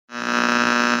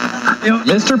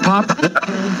Mr. Pop.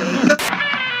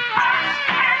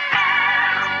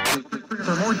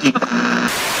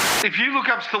 If you look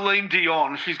up Celine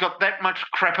Dion, she's got that much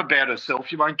crap about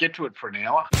herself, you won't get to it for an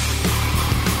hour.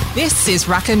 This is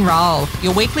Rock and Roll,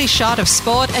 your weekly shot of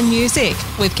sport and music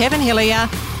with Kevin Hillier,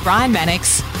 Brian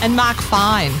Mannix and Mark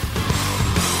Fine.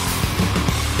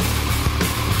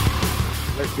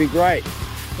 Let's be great.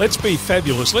 Let's be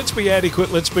fabulous. Let's be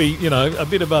adequate. Let's be, a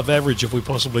bit above average if we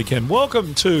possibly can.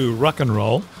 Welcome to Rock and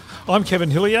Roll. I'm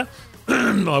Kevin Hillier.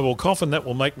 I will cough and that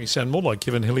will make me sound more like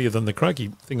Kevin Hillier than the croaky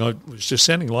thing I was just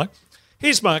sounding like.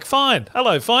 Here's Mark Fine.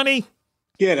 Hello, Finey.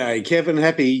 G'day, Kevin.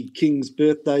 Happy King's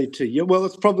birthday to you. Well,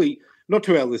 it's probably not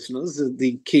to our listeners.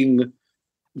 The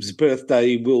King's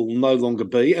birthday will no longer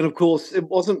be. And, of course, it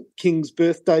wasn't King's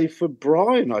birthday for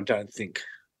Brian, I don't think.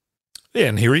 Yeah,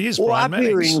 and here he is, Brian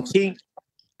Mannix.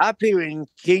 Up here in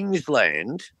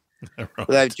Kingsland, Right.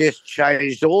 they've just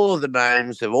changed all of the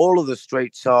names of all of the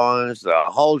street signs, the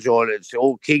whole joint. It's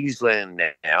all Kingsland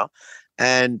now.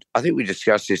 And I think we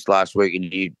discussed this last week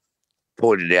and you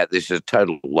pointed out this is a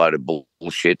total load of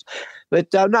bullshit. But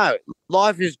no,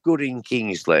 life is good in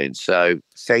Kingsland. So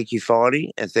thank you, Finey,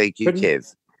 and thank you,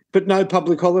 Kev. But no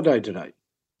public holiday today.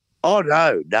 Oh,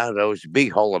 no, it was a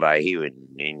big holiday here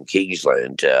in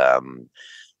Kingsland.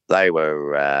 They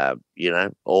were,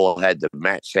 all had the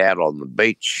mats out on the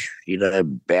beach,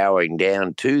 bowing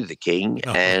down to the king.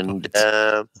 Oh, and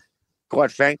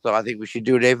quite frankly, I think we should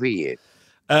do it every year.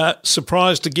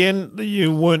 Surprised again that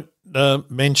you weren't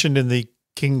mentioned in the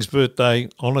King's birthday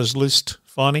honours list,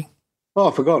 Finey? Oh,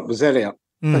 I forgot. Was that out?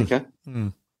 Okay.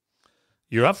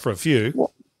 You're up for a few.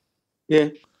 What? Yeah.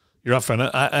 You're up for an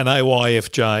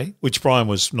AYFJ, which Brian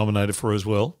was nominated for as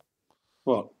well.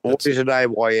 What? What is an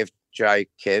AYFJ,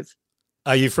 Kev?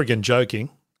 Are you frigging joking?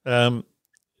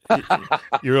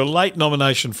 You're a late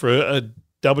nomination for a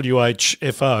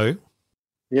WHFO.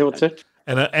 Yeah, what's that?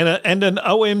 And an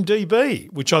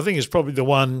OMDB, which I think is probably the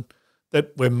one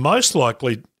that we're most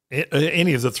likely,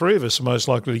 any of the three of us are most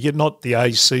likely to get, not the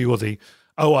AC or the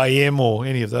OAM or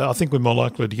any of that. I think we're more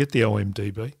likely to get the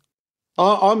OMDB.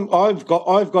 I've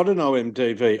got an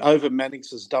OMDB over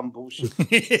Mannix's dumb bullshit.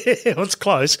 Yeah, well, it's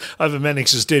close. Over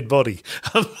Mannix's dead body.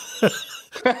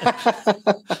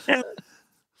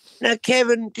 Now,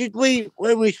 Kevin,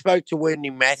 when we spoke to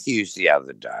Wendy Matthews the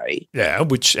other day? Yeah,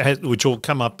 which will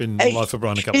come up in Life of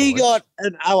Brian a couple of weeks. She got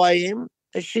an OAM.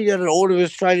 Has she got an Order of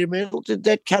Australia Medal? Did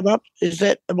that come up? No,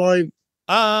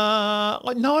 I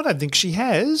don't think she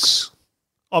has.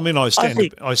 I mean, I stand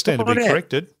to be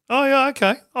corrected. Oh, yeah,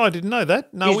 okay. Oh, I didn't know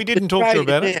that. No, we didn't talk to her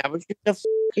about it. But she's a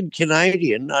fucking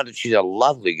Canadian. No, she's a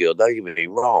lovely girl, don't get me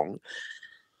wrong.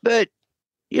 But,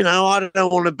 I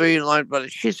don't want to be like, but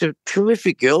she's a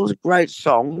terrific girl. It's a great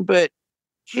song, but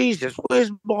Jesus, where's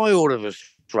my Order of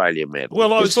Australia medal?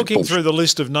 Well, I was looking through the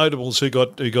list of notables who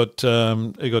got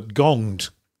gonged,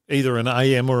 either an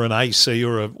AM or an AC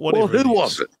or a whatever. Well, who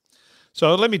was it?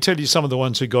 So let me tell you some of the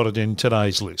ones who got it in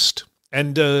today's list.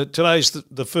 And today's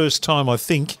the first time, I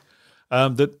think,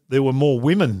 that there were more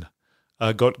women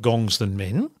got gongs than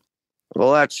men.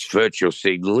 Well, that's virtual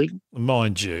signalling.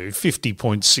 Mind you,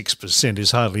 50.6%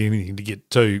 is hardly anything to get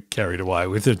too carried away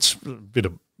with. It's a bit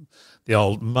of the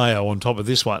old Mayo on top of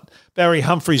this one. Barry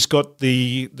Humphries got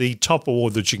the top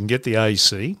award that you can get, the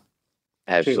AC.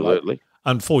 Absolutely.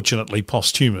 Unfortunately,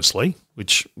 posthumously,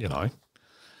 which,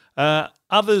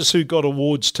 others who got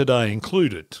awards today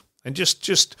included. And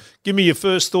just give me your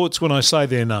first thoughts when I say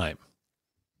their name.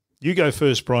 You go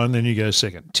first, Brian, then you go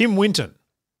second. Tim Winton.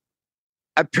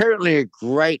 Apparently a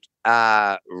great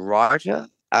writer,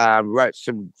 wrote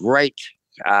some great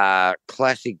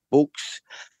classic books.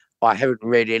 I haven't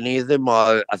read any of them.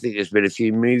 I think there's been a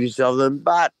few movies of them,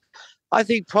 but I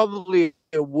think probably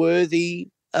a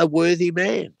worthy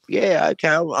man. Yeah, okay,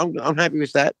 I'm happy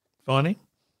with that. Finey?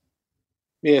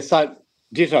 Yeah, so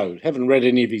ditto. Haven't read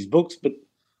any of his books, but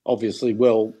obviously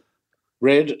well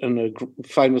read and a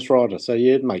famous writer. So,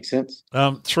 yeah, it makes sense.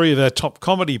 Three of our top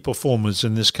comedy performers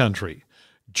in this country,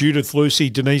 Judith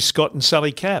Lucy, Denise Scott and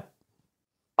Sally Capp.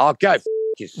 I'll go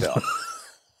yourself.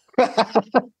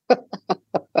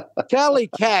 Sally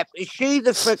Capp, is she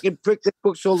the freaking prick that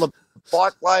books all the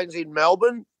bike lanes in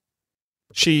Melbourne?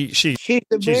 She's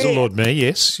a Lord Mayor,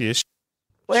 yes.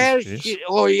 Well,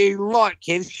 you're right,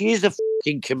 Kev. She is a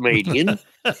fucking comedian.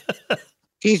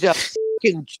 She's a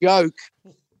fucking joke.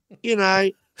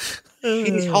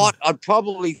 She's hot. I'd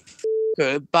probably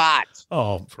her, but...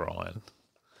 Oh, Brian.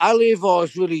 Only if I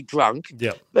was really drunk.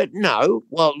 Yeah. But no,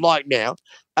 well, like now.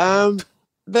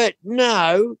 But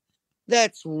no,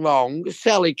 that's wrong.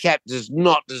 Sally Capp does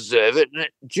not deserve it. And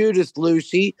Judith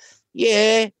Lucy,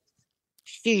 yeah,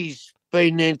 she's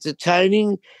been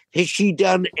entertaining. Has she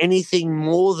done anything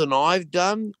more than I've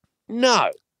done?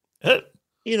 No.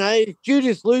 You know, if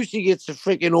Judith Lucy gets a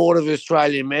freaking Order of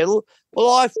Australian medal, well,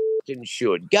 I fucking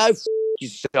should. Go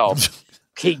yourself,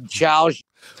 King Charles.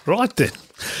 Right then.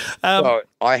 Sorry,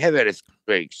 I have had a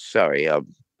speak. Sorry, I'm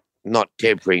not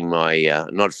tempering my,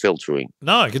 not filtering.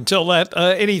 No, I can tell that.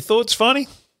 Any thoughts, Finey?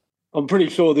 I'm pretty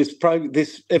sure this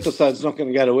episode's not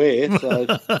going to go to air. So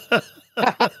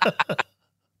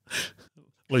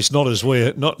At least not as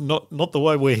we're not the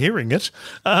way we're hearing it.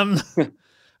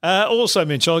 Also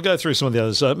mentioned, I'll go through some of the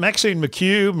others. Maxine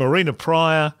McHugh, Marina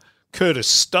Pryor, Curtis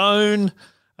Stone,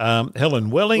 Helen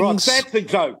Wellings. right, that's the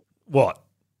joke. What?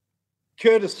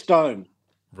 Curtis Stone.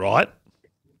 Right.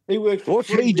 He worked for What's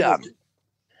 3 he minutes. done?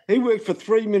 He worked for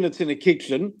 3 minutes in a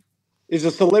kitchen. He's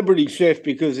a celebrity chef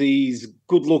because he's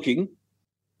good looking.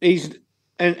 He's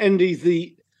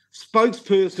the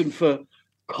spokesperson for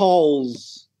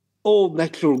Coles All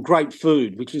Natural Great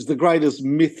Food, which is the greatest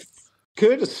myth.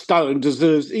 Curtis Stone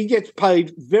he gets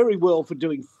paid very well for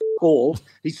doing all.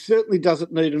 He certainly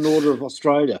doesn't need an Order of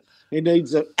Australia. He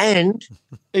needs a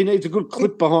good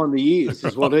clip behind the ears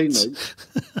is what he needs.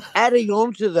 Adding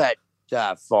on to that,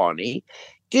 Finey,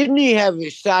 didn't he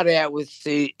start out with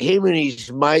him and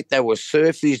his mate, they were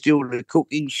surfers doing a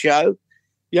cooking show?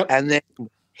 Yep. And then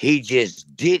he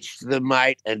just ditched the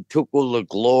mate and took all the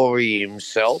glory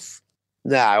himself.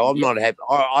 No, I'm not happy.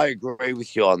 I agree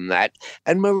with you on that.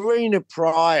 And Marina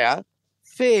Pryor,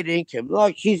 fair income,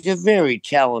 like she's a very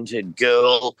talented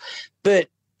girl, but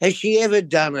has she ever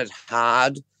done it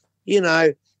hard? You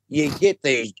know, you get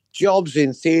these jobs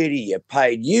in theatre, you're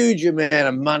paid huge amount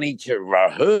of money to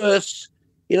rehearse.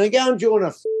 You know, go and join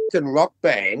a fucking rock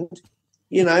band.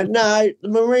 You know, no,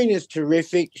 Marina's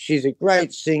terrific. She's a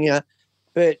great singer,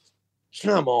 but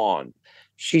come on.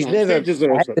 She's never had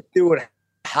to do it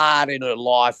hard in her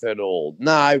life at all.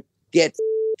 No, get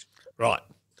right.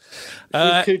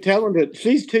 She's too talented.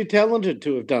 She's too talented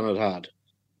to have done it hard.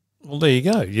 Well, there you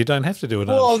go. You don't have to do it.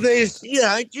 Well, there's,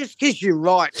 just because you're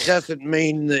right doesn't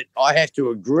mean that I have to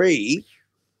agree.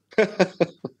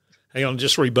 Hang on,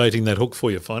 just rebaiting that hook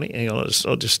for you, Finey. Hang on,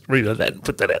 I'll just read that and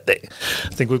put that out there. I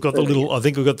think we've got the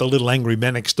little angry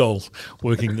Mannix doll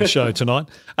working the show tonight.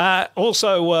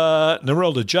 Also,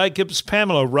 Narelda Jacobs,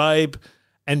 Pamela Rabe,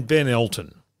 and Ben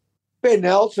Elton. Ben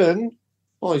Elton,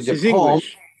 he's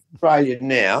English. Australian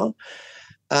now.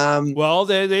 Well,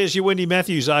 there's your Wendy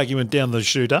Matthews argument down the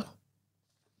shooter.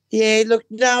 Yeah, look,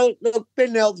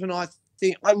 Ben Elton, I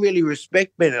really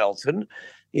respect Ben Elton.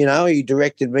 You know, he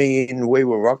directed me in We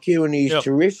Will Rock You, and he's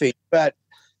terrific. But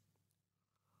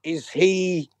is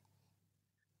he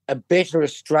a better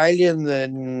Australian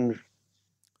than...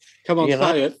 Come on,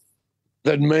 say it.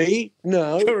 Than me?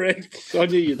 No. Correct. I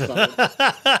knew you'd say it.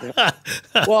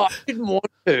 Well, I didn't want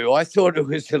to. I thought it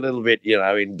was a little bit,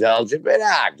 indulgent, but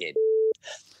get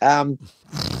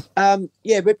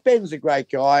but Ben's a great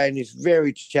guy and he's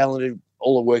very talented,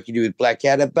 all the work he did with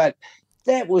Blackadder, but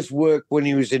that was work when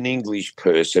he was an English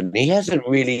person. He hasn't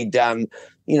really done,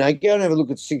 go and have a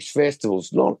look at Six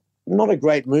Festivals. Not a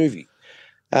great movie.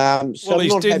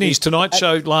 Didn't his Tonight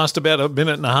Show last about a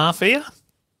minute and a half here,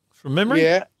 from memory?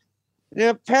 Yeah.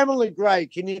 Now, Pamela Gray,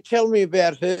 can you tell me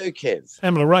about her, Kev?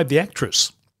 Pamela Rabe, the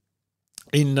actress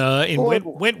in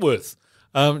Wentworth,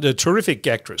 the terrific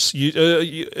actress.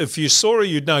 If you saw her,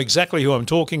 you'd know exactly who I'm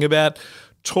talking about.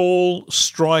 Tall,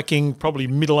 striking, probably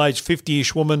middle-aged,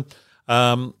 50-ish woman.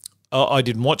 I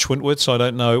didn't watch Wentworth, so I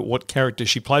don't know what character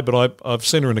she played, but I've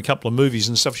seen her in a couple of movies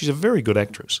and stuff. She's a very good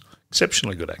actress,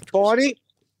 exceptionally good actress. Bonnie,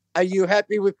 are you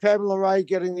happy with Pamela Rabe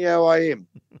getting the OIM?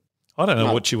 I don't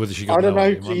know whether she got. I don't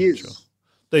know who she is. Sure.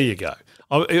 There you go.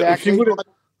 There'll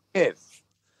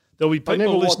be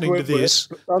people listening to this.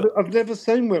 I've never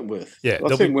seen Wentworth. Yeah,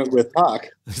 I've seen Wentworth Park.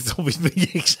 There'll be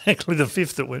exactly the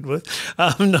fifth at Wentworth.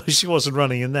 No, she wasn't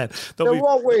running in that.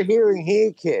 What we're hearing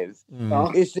here, Kev,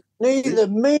 is that neither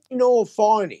me nor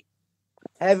Finey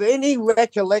have any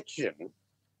recollection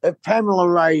of Pamela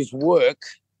Rabe's work,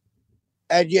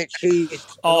 and yet she is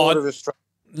out of Australia.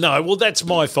 No, well, that's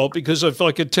my fault because if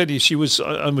I could tell you, she was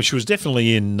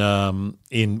definitely in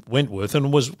Wentworth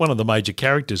and was one of the major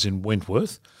characters in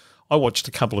Wentworth. I watched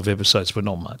a couple of episodes, but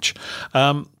not much.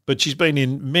 But she's been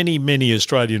in many, many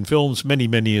Australian films, many,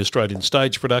 many Australian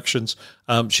stage productions.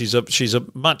 She's a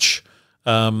much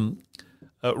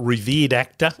revered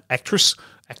actress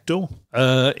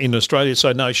in Australia.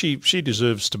 So no, she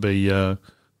deserves to be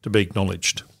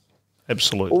acknowledged.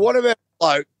 Absolutely. Well,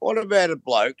 what about a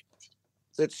bloke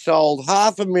that sold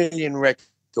 500,000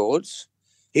 records?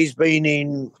 He's been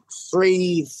in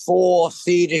 3-4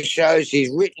 theatre shows. He's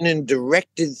written and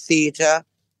directed theatre.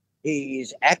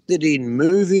 He's acted in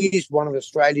movies, one of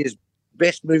Australia's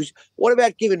best movies. What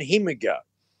about giving him a go?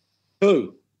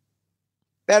 Who?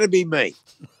 That'd be me.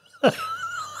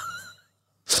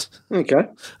 Okay.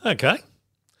 Okay.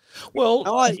 Well,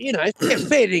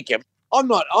 Fair dinkum. I'm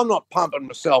not pumping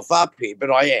myself up here,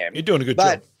 but I am. you're doing a good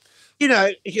job.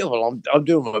 I'm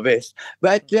doing my best.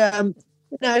 But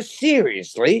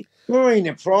seriously,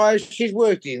 Marina Pryor, she's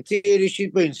worked in theatre,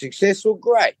 she's been successful.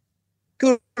 Great.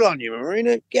 Good on you,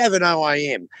 Marina. Gavin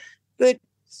OAM. But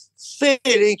fair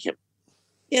dinkum.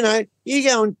 You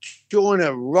go and join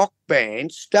a rock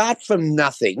band, start from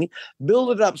nothing,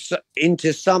 build it up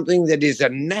into something that is a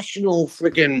national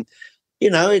freaking,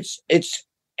 it's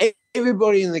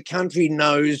everybody in the country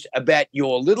knows about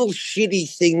your little shitty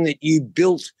thing that you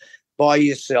built by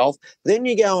yourself. Then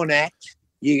you go and act.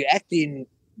 You act in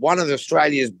one of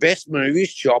Australia's best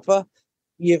movies, Chopper.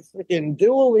 You freaking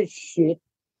do all this shit.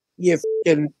 You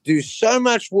freaking do so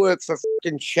much work for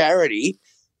freaking charity,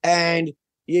 and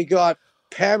you got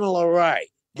Pamela Ray.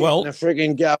 Well,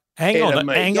 friggin' go. hang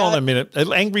on a minute.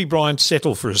 Angry Brian,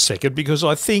 settle for a second, because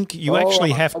I think you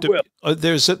actually have to.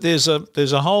 There's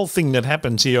a whole thing that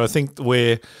happens here. I think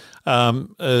where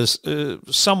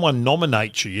someone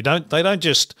nominates you. They don't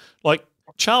just like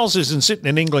Charles isn't sitting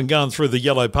in England going through the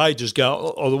yellow pages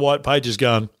or the white pages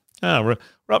going. Oh, we're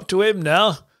up to him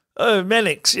now. Oh,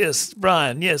 Mannix, yes.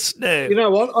 Brian, yes. No. You know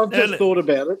what? I've just thought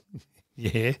about it.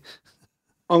 Yeah.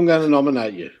 I'm going to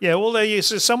nominate you. Yeah, well,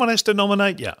 so someone has to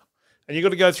nominate you, and you've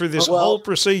got to go through this whole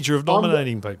procedure of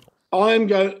nominating people. I'm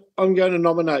going to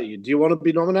nominate you. Do you want to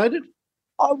be nominated?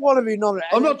 I want to be nominated.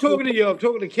 I'm not talking to you. I'm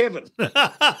talking to Kevin.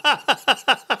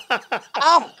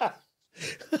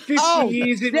 50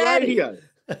 years in radio.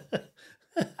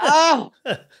 Oh,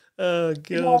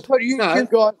 God. You guys,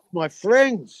 my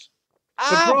friends.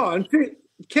 But Brian,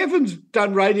 Kevin's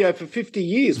done radio for 50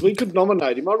 years. We could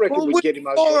nominate him. I reckon we'd get him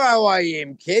over.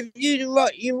 OAM, Kev.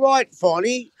 You're right,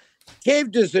 Fonny.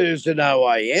 Kev deserves an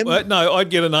OAM. Well, no,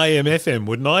 I'd get an AM FM,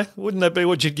 wouldn't I? Wouldn't that be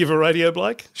what you'd give a radio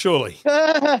bloke? Surely.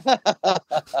 Yeah,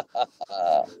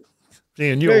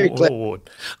 and your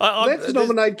award. Let's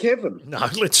nominate Kevin. No,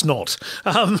 let's not.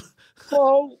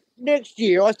 Well, next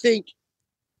year, I think,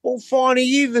 Fonny,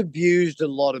 you've abused a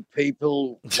lot of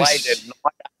people late at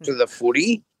night after the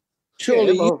footy.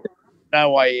 Surely you deserve an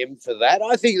OAM for that.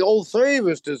 I think all three of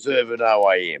us deserve an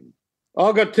OAM.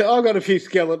 I've got a few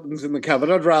skeletons in the cupboard.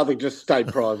 I'd rather just stay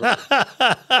private.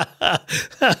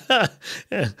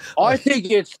 I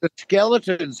think it's the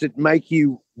skeletons that make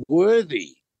you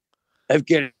worthy of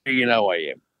getting an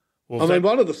OAM. Well, I mean,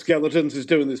 one of the skeletons is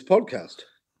doing this podcast.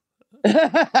 I'm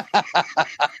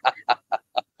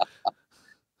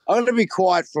going to be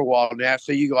quiet for a while now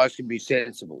so you guys can be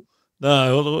sensible.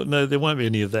 No, there won't be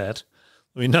any of that.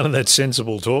 I mean, none of that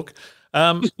sensible talk.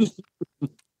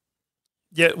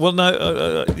 Yeah, well,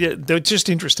 no, they're just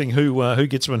interesting who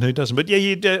gets them and who doesn't. But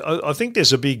yeah, I think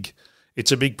it's a big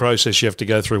process you have to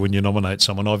go through when you nominate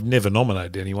someone. I've never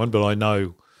nominated anyone, but I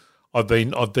know I've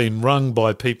been rung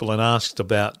by people and asked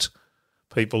about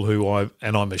people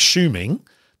and I'm assuming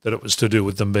that it was to do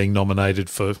with them being nominated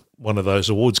for one of those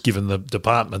awards, given the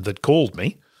department that called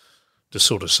me to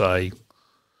sort of say,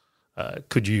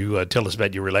 could you tell us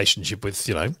about your relationship with,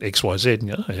 XYZ?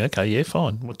 And okay, yeah,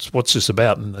 fine. What's this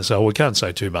about? And they say, we can't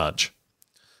say too much.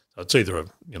 So it's either a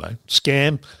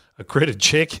scam, a credit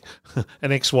check,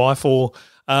 an ex-wife, or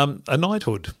a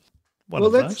knighthood. One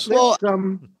of those.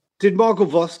 Did Michael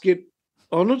Voss get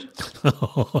honoured?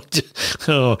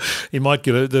 He might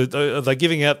get are they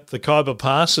giving out the Khyber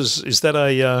Pass? Is that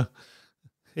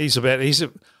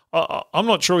I'm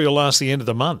not sure he'll last the end of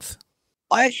the month.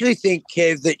 I actually think,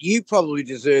 Kev, that you probably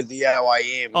deserve the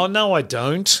OAM. Oh, no, I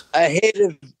don't. Ahead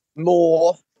of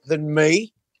more than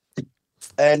me,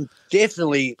 and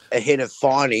definitely ahead of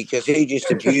Finey, because he just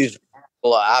abused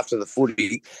people after the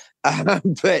footy.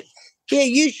 But, yeah,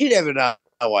 you should have an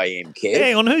OAM, Kev.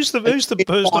 Hang on, who's the person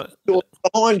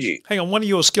behind you? Hang on, one of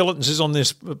your skeletons is on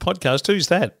this podcast. Who's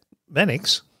that?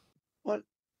 Mannix? What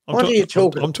are you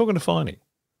talking? I'm talking to Finey.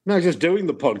 No, just doing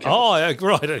the podcast. Oh,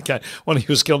 right, okay. One of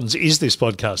your skeletons is this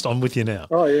podcast. I'm with you now.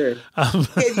 Oh, yeah.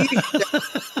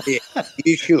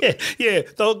 You should. Yeah,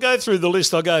 they'll go through the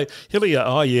list. I'll go, Hillier,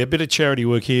 oh, yeah, a bit of charity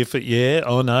work here for,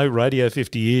 oh, no, radio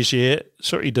 50 years, yeah.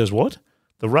 Sorry, he does what?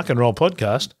 The Ruck and Roll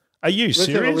podcast? Are you serious?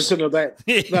 Let's have a listen to that.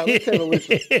 No, let's have a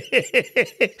listen.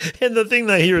 And the thing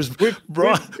they hear is, it's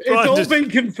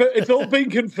all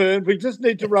been confirmed. We just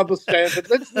need to rubber stamp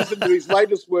it. Let's listen to his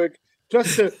latest work.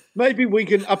 Just maybe we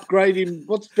can upgrade him.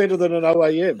 What's better than an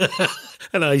OAM?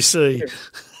 An AC.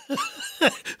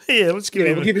 Yeah, let's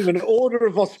give We'll give him an Order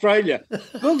of Australia.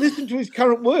 Well, listen to his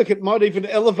current work. It might even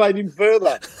elevate him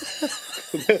further.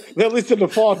 They'll listen to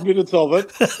 5 minutes of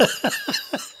it.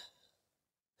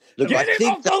 Look, I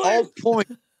think the whole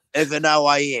point of an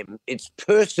OAM, it's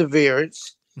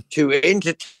perseverance to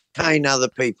entertain other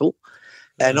people.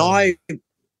 And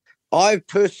I've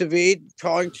persevered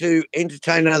trying to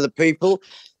entertain other people.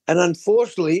 And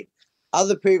unfortunately,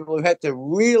 other people have had to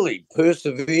really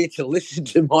persevere to listen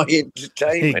to my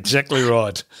entertainment. Exactly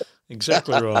right.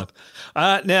 Exactly right.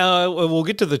 Now, we'll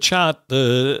get to the chart.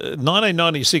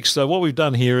 1996, so what we've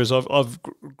done here is I've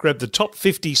grabbed the top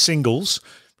 50 singles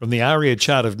from the ARIA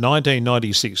chart of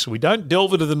 1996. We don't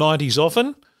delve into the 90s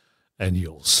often, and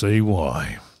you'll see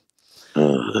why.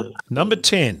 Number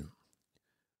 10,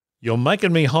 You're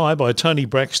Making Me High by Tony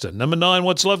Braxton. Number 9,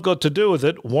 What's Love Got to Do With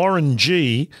It? Warren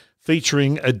G.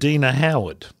 featuring Adina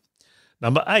Howard.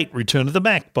 Number 8, Return of the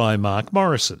Mac by Mark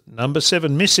Morrison. Number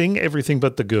 7, Missing, Everything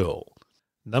But the Girl.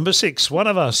 Number 6, One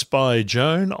of Us by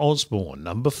Joan Osborne.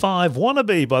 Number 5,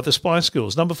 Wannabe by the Spice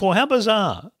Girls. Number 4, How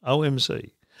Bizarre,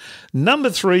 OMC.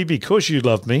 Number 3, Because You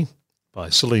Love Me by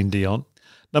Celine Dion.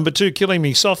 Number 2, Killing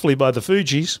Me Softly by the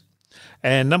Fugees.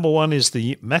 And number 1 is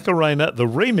the Macarena, the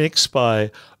remix by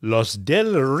Los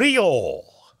Del Rio.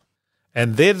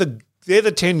 And they're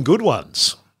the 10 good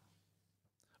ones,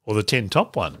 or the 10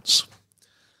 top ones.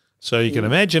 So you can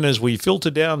imagine as we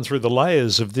filter down through the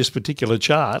layers of this particular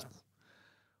chart,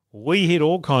 we hit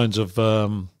all kinds of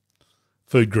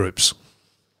food groups.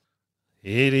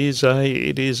 It is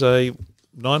a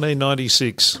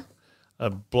 1996, a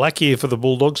black year for the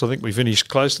Bulldogs. I think we finished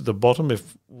close to the bottom.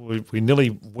 If we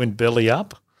nearly went belly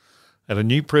up, had a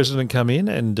new president come in,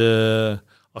 and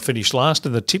I finished last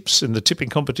in the tipping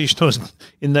competition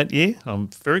in that year. I'm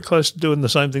very close to doing the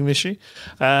same thing this year.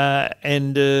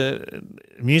 And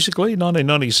musically,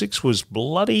 1996 was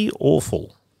bloody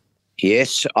awful.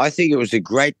 Yes, I think it was a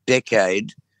great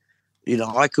decade. You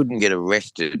know, I couldn't get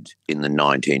arrested in the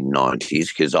 1990s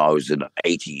because I was an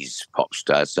 80s pop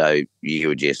star, so you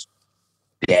were just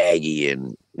daggy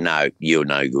and no, you're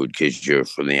no good because you're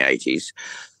from the 80s.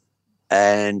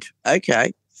 And,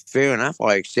 okay, fair enough,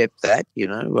 I accept that, you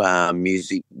know,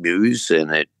 music moves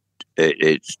and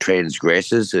it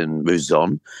transgresses and moves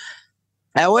on.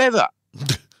 However,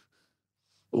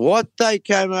 what they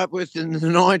came up with in the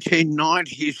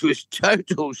 1990s was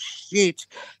total shit,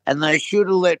 and they should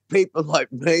have let people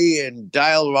like me and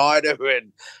Dale Ryder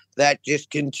and that just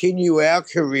continue our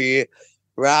career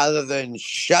rather than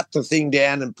shut the thing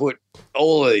down and put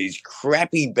all of these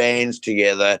crappy bands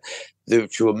together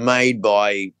which were made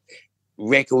by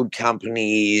record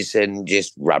companies and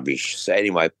just rubbish. So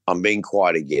anyway, I'm being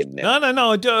quiet again now.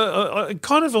 No. It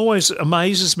kind of always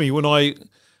amazes me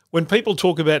when people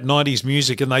talk about 90s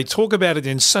music and they talk about it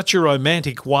in such a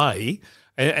romantic way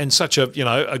and such a, you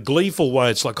know, a gleeful way.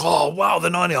 It's like, oh, wow, the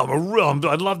 90s,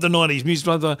 I love the 90s music.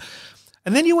 Blah, blah.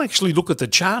 And then you actually look at the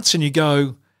charts and you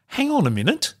go, hang on a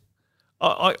minute.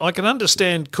 I can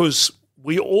understand because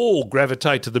we all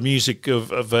gravitate to the music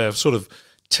of our sort of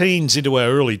teens into our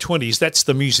early 20s. That's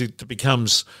the music that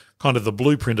becomes kind of the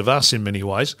blueprint of us in many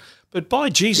ways. But by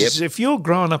Jesus, if you're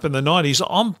growing up in the 90s,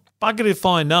 I'm buggered if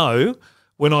I know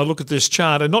when I look at this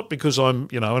chart, and not because I'm,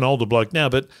 you know, an older bloke now,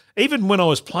 but even when I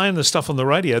was playing the stuff on the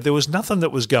radio, there was nothing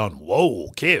that was going, whoa,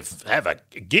 Kev,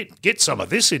 get some of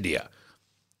this in here.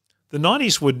 The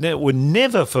 90s were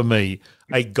never for me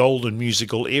a golden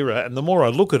musical era, and the more I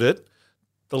look at it,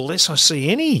 the less I see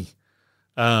any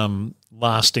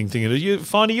lasting thing.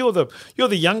 Finey, you're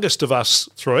the youngest of us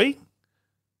three.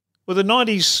 Were the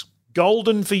 90s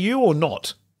golden for you or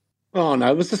not? Oh,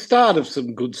 no, it was the start of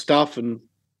some good stuff, and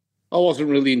I wasn't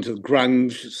really into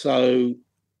grunge, so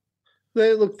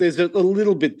there's a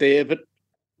little bit there, but,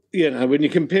 you know, when you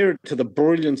compare it to the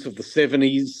brilliance of the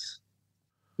 70s,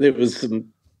 there was some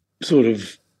sort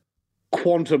of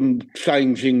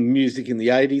quantum-changing music in the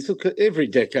 80s. Look, every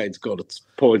decade's got its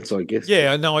points, I guess.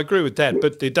 Yeah, no, I agree with that,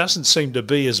 but there doesn't seem to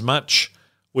be as much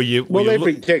where you...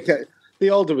 every decade, the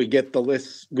older we get, the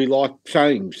less we like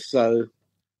change, so,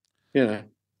 you know.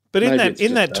 But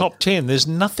in that top 10, there's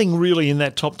nothing really in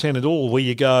that top 10 at all where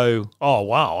you go, oh,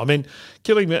 wow. I mean,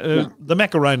 the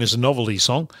Macarena is a novelty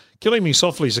song. Killing Me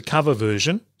Softly is a cover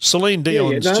version. Celine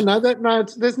Dion's...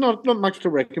 there's not much to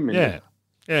recommend.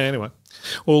 Yeah, anyway.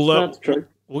 Well, that's true.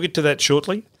 We'll get to that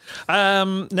shortly.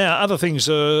 Now, other things,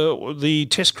 the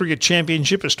Test Cricket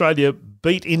Championship, Australia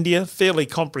beat India fairly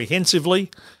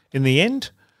comprehensively in the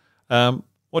end.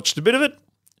 Watched a bit of it,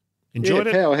 enjoyed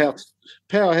it.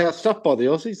 Powerhouse stuff by the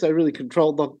Aussies. They really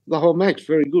controlled the whole match.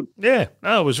 Very good. Yeah,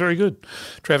 it was very good.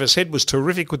 Travis Head was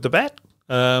terrific with the bat.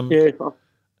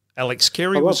 Alex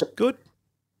Carey I love was it. good.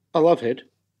 I love Head.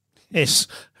 Yes,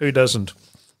 who doesn't?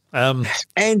 And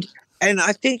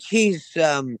I think his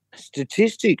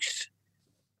statistics.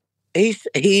 He's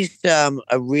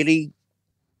a really,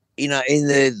 in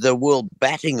the world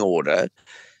batting order.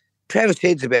 Travis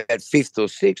Head's about fifth or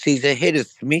sixth. He's ahead of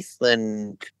Smith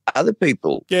and other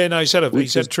people. Yeah, no, he's had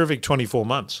a terrific 24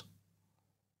 months.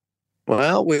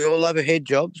 Well, we all have a Head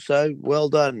job, so well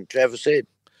done, Travis Head.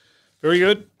 Very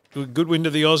good. Good win to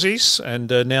the Aussies, and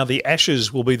now the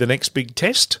Ashes will be the next big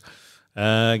test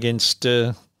against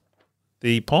the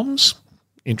Poms.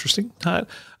 Interesting.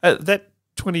 That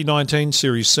 2019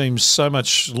 series seems so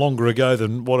much longer ago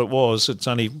than what it was.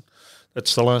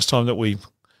 That's the last time that we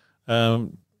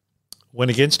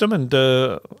went against them, and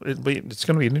it's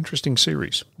going to be an interesting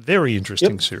series. Very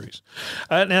interesting series.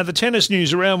 Now, the tennis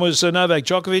news around was Novak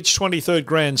Djokovic, 23rd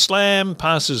Grand Slam,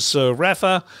 passes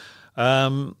Rafa,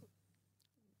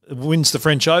 wins the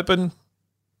French Open,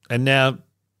 and now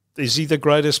is he the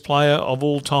greatest player of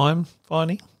all time,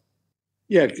 Viney?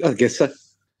 Yeah, I guess so.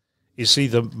 Is he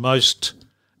the most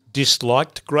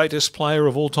disliked greatest player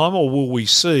of all time, or will we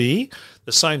see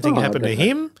the same thing happen to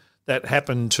him that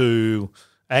happened to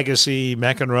Agassi,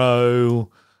 McEnroe,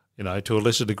 to a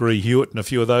lesser degree Hewitt and a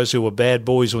few of those who were bad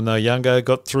boys when they were younger,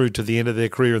 got through to the end of their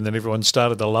career and then everyone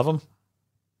started to love them?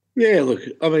 Yeah, look,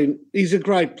 I mean, he's a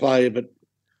great player, but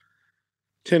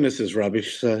tennis is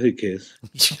rubbish, so who cares?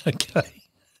 Okay.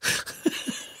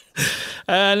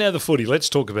 Now the footy. Let's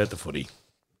talk about the footy.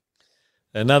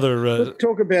 Let's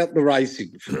talk about the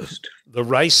racing first. The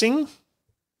racing?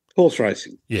 Horse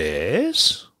racing.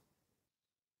 Yes.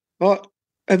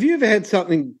 Have you ever had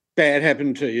something bad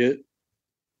happen to you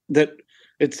that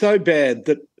it's so bad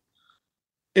that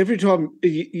every time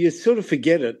you sort of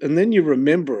forget it and then you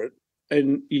remember it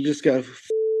and you just go,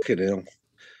 fucking hell.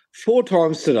 4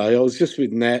 times today I was just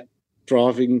with Nat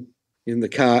driving in the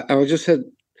car and I just had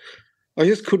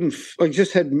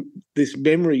this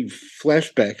memory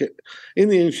flashback. In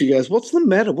the end she goes, what's the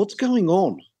matter? What's going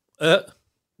on?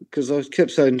 Because I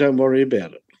kept saying, don't worry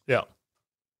about it. Yeah.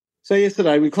 So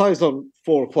yesterday we closed on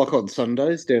 4:00 on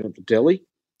Sundays down at the deli,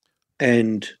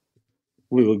 and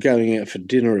we were going out for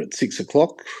dinner at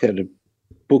 6:00. Had a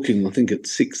booking, I think, at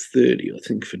 6:30, I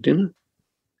think, for dinner.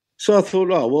 So I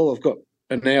thought, oh, well, I've got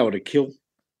an hour to kill.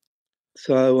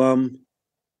 So,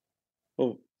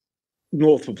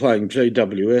 North were playing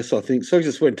GWS, I think. So I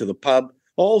just went to the pub.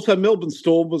 Also, Melbourne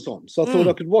Storm was on. So I thought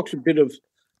I could watch a bit of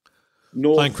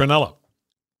North. Playing Cronulla.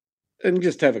 And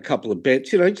just have a couple of bets,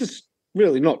 just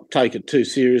really not take it too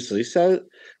seriously. So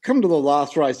come to the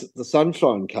last race at the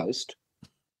Sunshine Coast,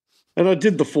 and I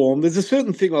did the form. There's a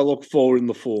certain thing I look for in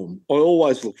the form. I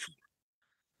always look for.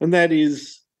 And that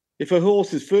is if a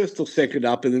horse is first or second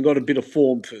up and then got a bit of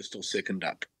form first or second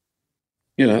up.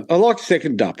 I like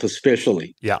second up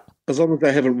especially. Yeah. As long as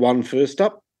they haven't won first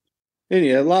up.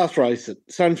 Anyhow, last race at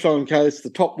Sunshine Coast, the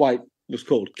top weight was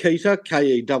called Keeta,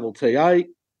 Keetta.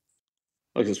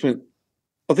 I just went,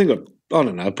 I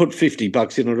don't know, I put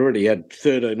 $50 in. I'd already had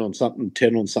 13 on something,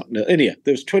 10 on something. Anyhow,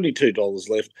 there was $22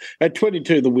 left. I had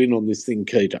 22 the win on this thing,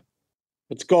 Keeta.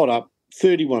 It's got up,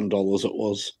 $31 it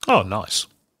was. Oh, nice.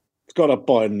 It's got up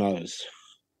by a nose.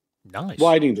 Nice.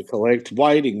 Waiting to collect,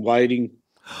 waiting,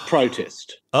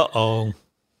 protest. Uh-oh.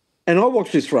 And I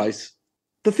watched this race.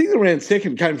 The thing that ran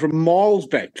second came from miles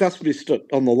back, just missed it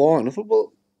on the line. I thought,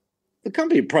 well, there can't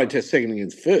be a protest second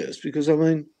against first because,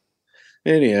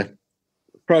 anyhow,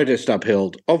 protest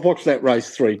upheld. I've watched that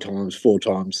race 4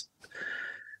 times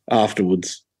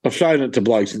afterwards. I've shown it to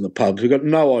blokes in the pubs. We've got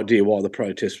no idea why the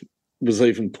protest was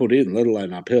even put in, let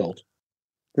alone upheld.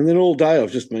 And then all day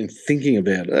I've just been thinking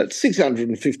about it. That's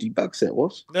 $650 that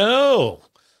was. No.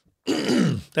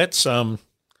 That's not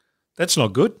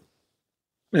good.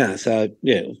 Yeah, so, I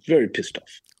was very pissed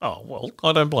off. Oh, well,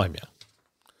 I don't blame you.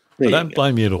 There I don't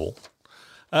blame you at all.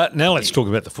 Now let's talk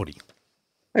about the footy.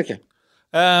 Okay.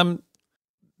 The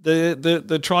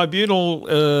tribunal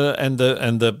and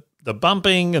the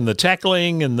bumping and the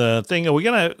tackling and the thing. Are we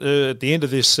going to at the end of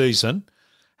this season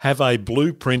have a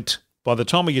blueprint? By the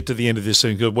time we get to the end of this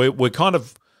season, 'cause we're kind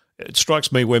of. It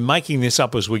strikes me we're making this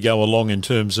up as we go along in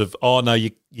terms of no,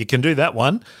 you can do that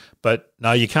one, but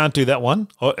no, you can't do that one.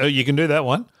 Or you can do that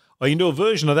one. Or you can do a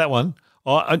version of that one.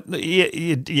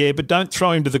 Yeah, but don't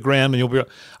throw him to the ground and you'll be.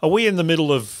 Are we in the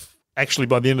middle of actually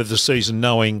by the end of the season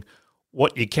knowing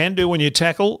what you can do when you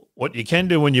tackle, what you can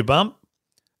do when you bump,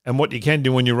 and what you can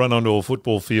do when you run onto a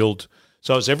football field?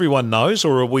 So as everyone knows,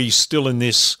 or are we still in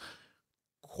this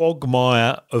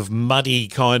quagmire of muddy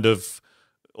kind of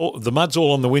the mud's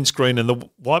all on the windscreen and the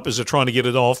wipers are trying to get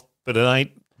it off, but it ain't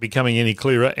becoming any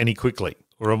clearer any quickly?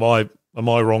 Or am I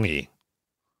wrong here?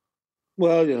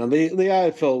 Well, the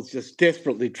AFL's just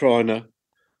desperately trying to,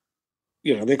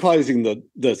 they're closing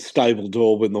the stable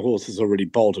door when the horse has already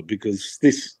bolted, because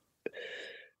this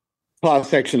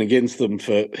class action against them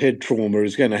for head trauma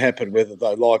is going to happen whether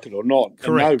they like it or not.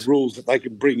 Correct. And no rules that they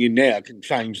can bring in now can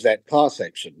change that class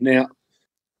action. Now,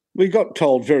 we got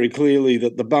told very clearly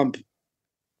that the bump,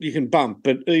 you can bump,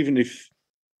 but even if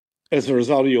as a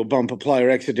result of your bump a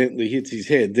player accidentally hits his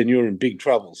head, then you're in big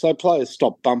trouble. So players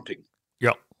stop bumping.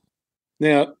 Yep.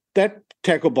 Now, that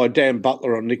tackle by Dan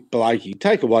Butler on Nick Blakey,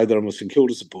 take away that I'm a St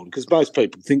Kilda supporter, because most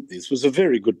people think this was a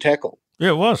very good tackle.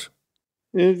 Yeah, it was.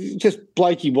 Just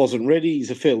Blakey wasn't ready. He's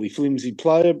a fairly flimsy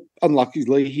player.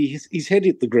 Unluckily, his head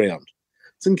hit the ground.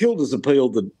 St Kilda's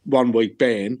appealed the 1 week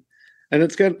ban, and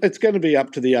it's going to be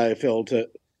up to the AFL to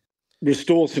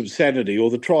restore some sanity,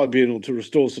 or the tribunal to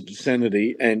restore some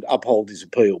sanity and uphold his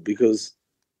appeal, because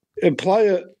a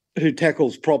player who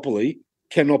tackles properly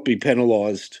cannot be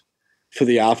penalised for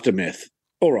the aftermath.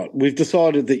 All right, we've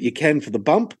decided that you can for the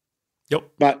bump,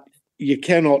 but you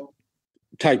cannot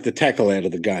take the tackle out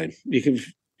of the game. You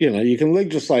can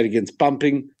legislate against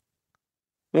bumping.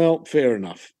 Well, fair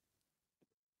enough.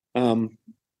 The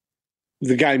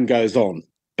game goes on,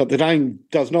 but the game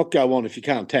does not go on if you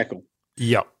can't tackle.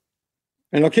 Yep.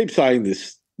 And I keep saying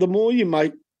this: the more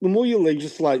you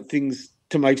legislate things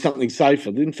to make something safer,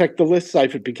 in fact, the less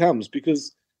safe it becomes.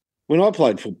 Because when I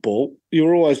played football, you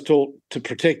were always taught to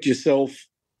protect yourself.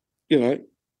 You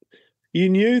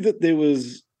knew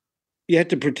that you had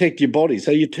to protect your body,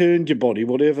 so you turned your body,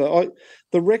 whatever.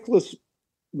 The reckless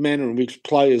manner in which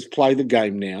players play the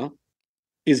game now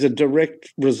is a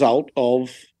direct result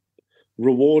of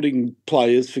rewarding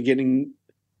players for getting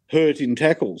hurt in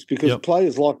tackles, because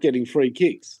players like getting free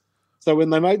kicks. So when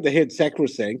they made the head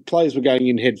sacrosanct, players were going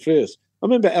in head first. I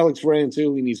remember Alex Rance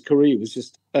early in his career was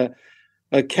just a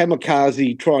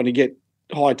kamikaze trying to get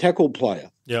high tackle player.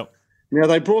 Yep. Now,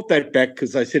 they brought that back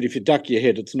because they said if you duck your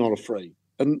head, it's not a free.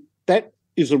 And that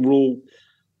is a rule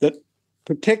that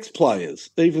protects players,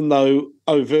 even though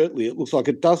overtly it looks like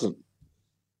it doesn't.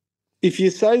 If you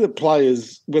say that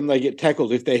players, when they get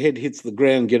tackled, if their head hits the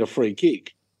ground, get a free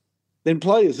kick, then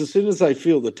players, as soon as they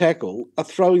feel the tackle, are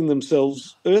throwing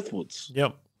themselves earthwards.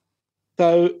 Yep.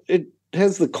 So it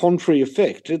has the contrary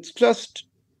effect. It's just,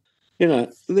 the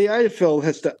AFL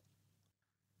has to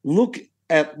look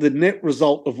at the net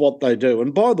result of what they do.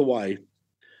 And by the way,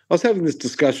 I was having this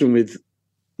discussion with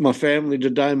my family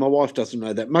today. My wife doesn't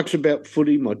know that much about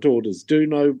footy. My daughters do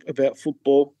know about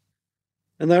football.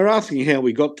 And they were asking how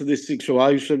we got to this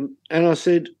situation. And I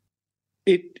said,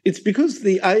 it's because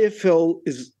the AFL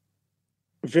is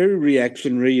very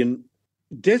reactionary and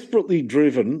desperately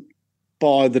driven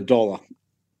by the dollar.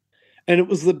 And it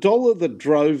was the dollar that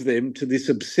drove them to this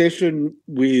obsession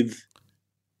with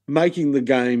making the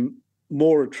game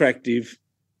more attractive,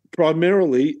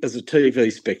 primarily as a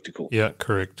TV spectacle. Yeah,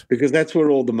 correct. Because that's where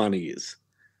all the money is.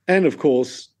 And, of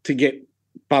course, to get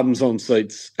bums on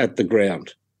seats at the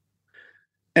ground.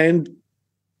 And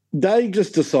they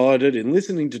just decided, in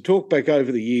listening to talkback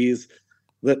over the years,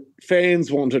 that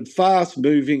fans wanted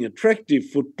fast-moving, attractive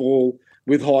football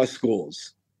with high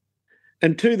scores.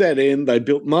 And to that end, they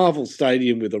built Marvel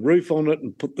Stadium with a roof on it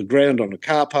and put the ground on a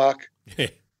car park. Yeah.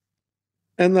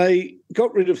 And they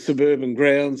got rid of suburban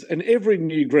grounds, and every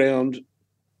new ground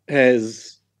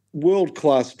has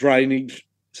world-class drainage.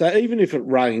 So even if it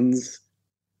rains,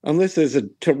 unless there's a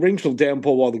torrential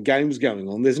downpour while the game's going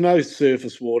on, there's no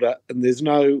surface water and there's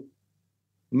no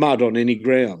mud on any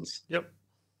grounds. Yep.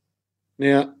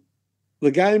 Now,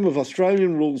 the game of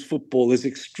Australian rules football is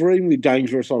extremely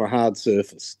dangerous on a hard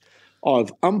surface.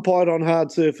 I've umpired on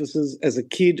hard surfaces. As a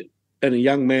kid and a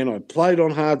young man, I played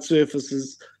on hard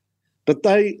surfaces. But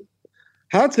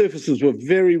hard surfaces were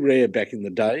very rare back in the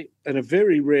day and are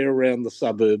very rare around the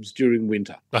suburbs during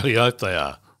winter. Bloody oath they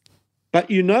are. But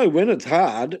when it's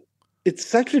hard, it's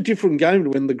such a different game to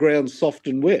when the ground's soft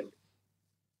and wet.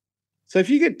 So if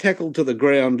you get tackled to the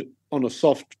ground on a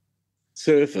soft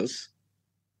surface,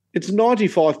 it's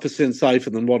 95% safer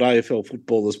than what AFL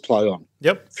footballers play on.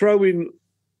 Yep. Throw in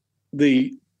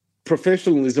the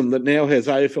professionalism that now has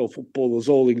AFL footballers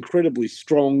all incredibly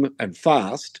strong and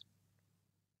fast,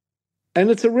 and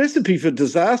it's a recipe for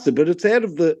disaster, but it's out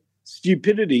of the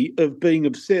stupidity of being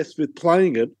obsessed with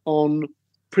playing it on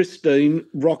pristine,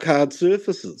 rock-hard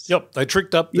surfaces. Yep, they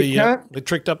tricked up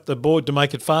the board to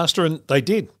make it faster, and they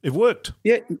did. It worked.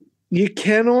 Yeah, you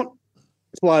cannot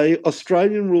play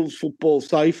Australian rules football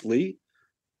safely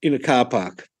in a car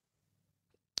park.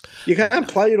 You can't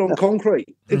play it on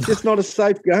concrete. It's just not a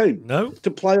safe game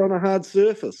to play on a hard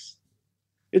surface.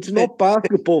 It's not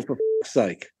basketball, for f***'s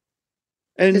sake.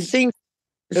 And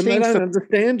they don't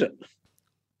understand it.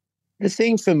 The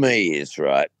thing for me is,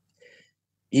 right,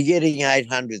 you're getting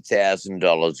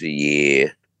 $800,000 a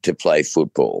year to play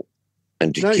football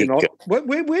and to No, you're kick. not.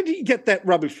 Where do you get that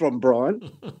rubbish from, Brian?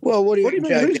 Well, what do What do you you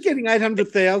mean? Who's getting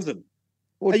 800,000?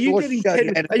 Are you getting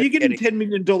 $10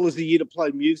 million a year to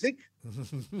play music?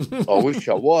 I wish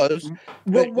I was.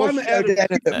 Well, one out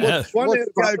of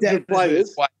 100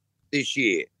 players this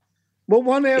year. Well,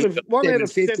 one out of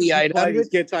 70 800? players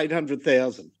gets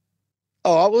 800,000.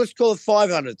 Oh, well, let's call it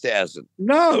 500,000.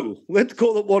 No, let's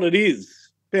call it what it is.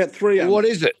 About 300. What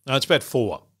is it? No, it's about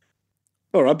 4.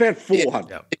 All right, about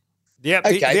 400. Yeah.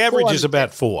 The average is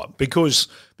about 4 because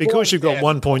you've got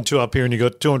 1.2 up here and you've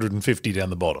got 250 down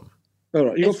the bottom. All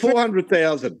right, you've got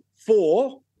 400,000.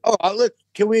 All right, look,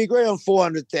 can we agree on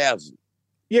 400,000?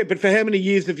 Yeah, but for how many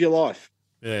years of your life?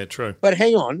 Yeah, true. But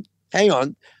hang on.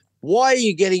 Why are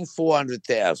you getting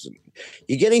 400,000?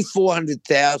 You're getting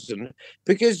 400,000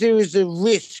 because there is a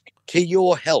risk to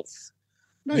your health.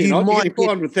 No, you're not getting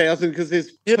 400,000 because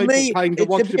there's people paying to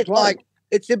watch you play.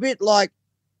 It's a bit like,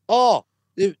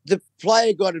 the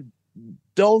player got a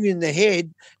dong in the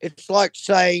head. It's like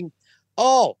saying,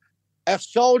 our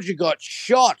soldier got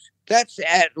shot. That's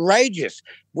outrageous.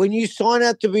 When you sign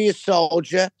up to be a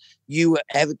soldier, you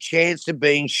have a chance of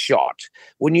being shot.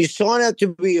 When you sign up to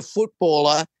be a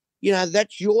footballer,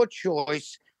 that's your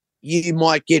choice. You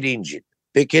might get injured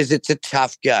because it's a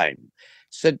tough game.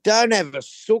 So don't have a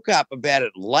sook up about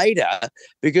it later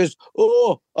because,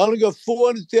 I only got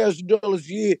 $400,000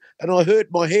 a year and I hurt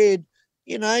my head.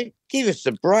 Give us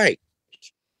a break.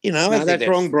 No, that's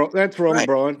wrong, bro. That's wrong, right.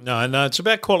 Brian. No, it's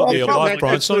about quality of life,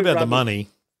 Brian. It's not about the money.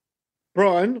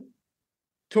 Brian,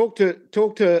 talk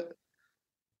to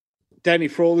Danny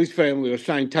Frawley's family or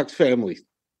Shane Tuck's family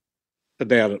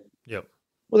about it. Yep.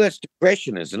 Well, that's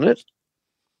depression, isn't it?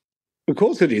 Of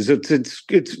course it is.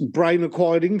 It's brain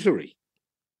acquired injury.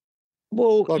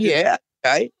 Well, yeah,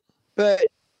 okay, but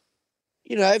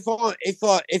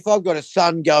if I've got a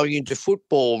son going into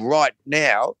football right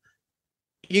now,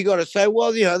 you got to say,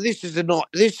 well, this is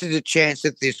a chance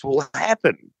that this will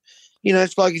happen.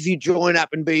 It's like if you join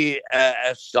up and be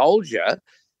a soldier,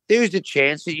 there is a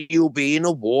chance that you'll be in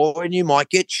a war and you might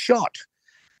get shot.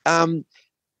 To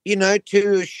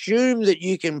assume that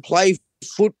you can play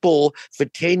football for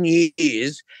 10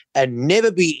 years and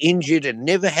never be injured and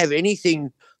never have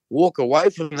anything walk away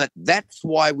from that, that's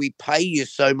why we pay you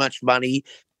so much money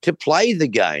to play the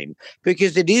game,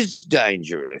 because it is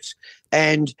dangerous.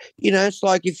 And, it's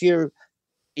like if you're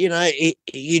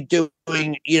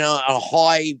doing, a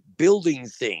high building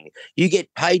thing, you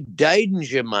get paid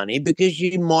danger money because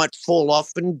you might fall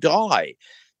off and die.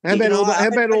 How about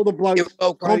all the blokes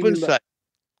compensate?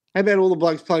 How about all the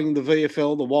blokes playing the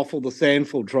VFL, the Waffle, the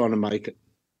Sandford trying to make it?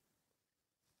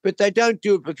 But they don't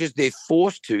do it because they're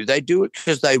forced to. They do it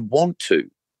because they want to.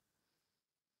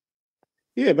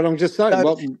 Yeah, but I'm just saying.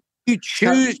 So you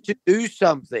choose to do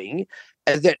something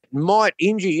that might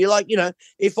injure you. Like,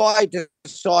 if I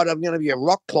decide I'm going to be a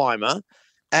rock climber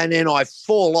and then I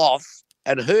fall off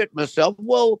and hurt myself,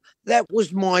 well, that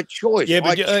was my choice. Yeah,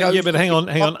 but hang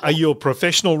on. Are you a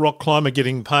professional rock climber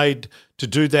getting paid to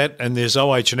do that? And there's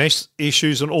OH&S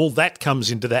issues and all that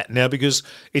comes into that now, because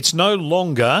it's no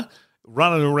longer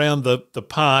running around the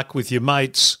park with your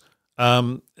mates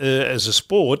as a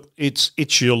sport.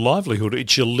 It's your livelihood.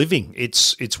 It's your living.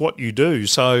 It's what you do.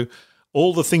 So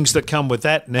all the things that come with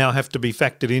that now have to be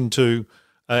factored into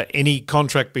any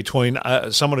contract between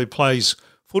someone who plays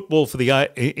football for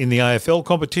in the AFL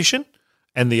competition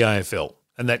and the AFL,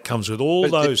 and that comes with all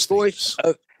those things.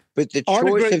 But the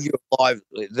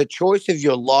choice of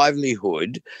your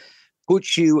livelihood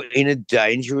puts you in a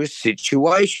dangerous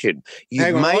situation.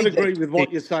 I'd agree with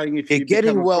what you're saying. If you're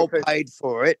getting well paid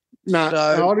for it. No,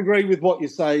 I'd agree with what you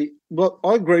say. Well,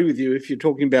 I agree with you if you're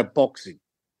talking about boxing.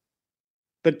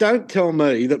 But don't tell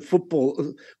me that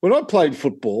football, when I played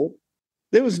football,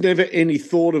 there was never any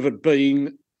thought of it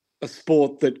being a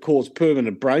sport that caused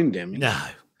permanent brain damage. No.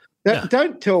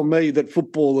 Don't tell me that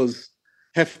footballers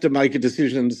have to make a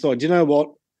decision and decide, you know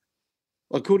what,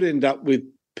 I could end up with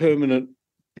permanent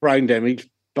brain damage,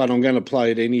 but I'm going to play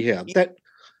it anyhow. That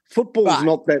football is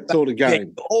not that sort of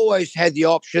game. You've always had the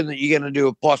option that you're going to do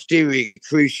a posterior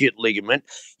cruciate ligament.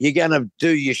 You're going to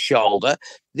do your shoulder.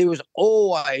 There was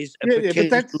always a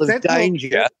potential of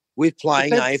danger with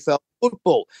playing AFL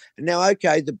football. Now,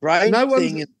 okay, the brain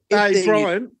thing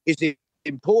is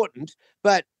important,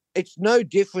 but it's no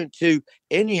different to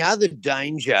any other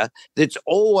danger that's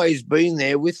always been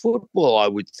there with football, I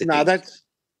would think.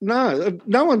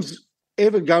 No one's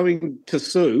ever going to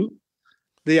sue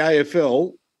the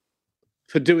AFL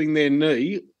for doing their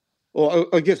knee or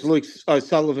I guess Luke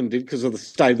O'Sullivan did because of the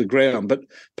state of the ground, but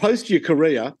post your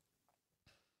career,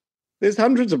 there's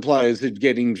hundreds of players who'd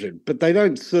get injured, but they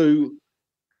don't sue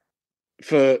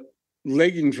for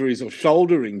leg injuries or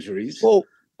shoulder injuries. Well,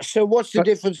 so what's the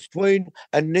difference between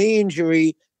a knee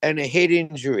injury and a head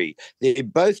injury? They're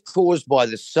both caused by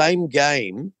the same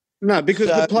game. No, because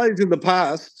the players in the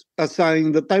past are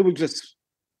saying that they were just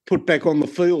put back on the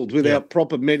field without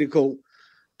proper medical,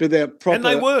 without proper. And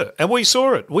they were, and we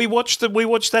saw it. We watched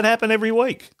that happen every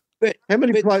week. But how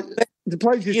many players? The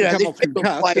players used to come off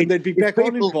concussed, and they'd be back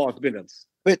on in 5 minutes.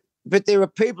 But there are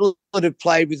people that have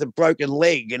played with a broken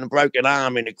leg and a broken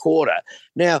arm in a quarter.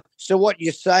 Now, so what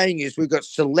you're saying is we've got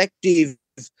selective,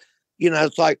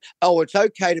 it's like, it's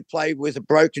okay to play with a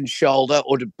broken shoulder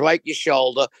or to break your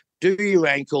shoulder, do your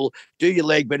ankle, do your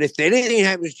leg, but if anything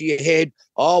happens to your head,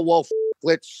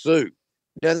 let's sue.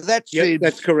 Now,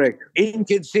 that's correct.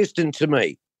 Inconsistent to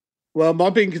me. Well, it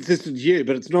might be inconsistent to you,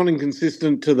 but it's not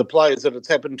inconsistent to the players that it's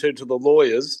happened to the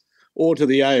lawyers or to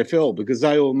the AFL, because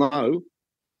they all know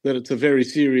that it's a very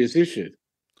serious issue.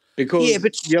 Because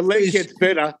your leg gets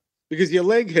better, because your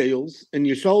leg heals and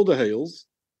your shoulder heals.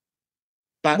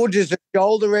 But does the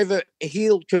shoulder ever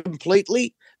heal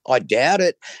completely? I doubt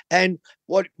it. And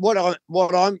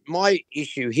my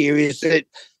issue here is that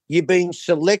you're being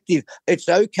selective. It's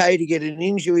okay to get an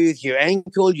injury with your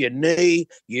ankle, your knee,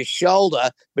 your shoulder,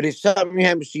 but if something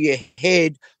happens to your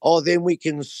head, then we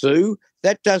can sue.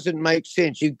 That doesn't make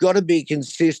sense. You've got to be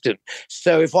consistent.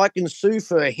 So if I can sue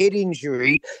for a head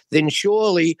injury, then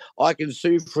surely I can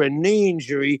sue for a knee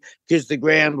injury because the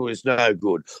ground was no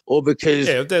good, or because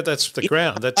that's the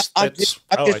ground. I just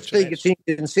think it's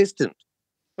inconsistent.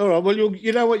 All right. Well,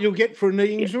 you know what you'll get for a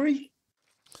knee injury?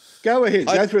 Go ahead.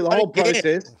 Go through the whole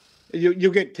process.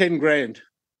 You'll get 10 grand.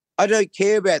 I don't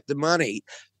care about the money.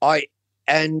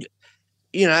 And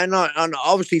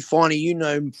obviously, Finey, you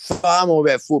know far more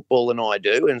about football than I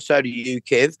do, and so do you,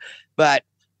 Kev. But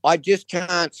I just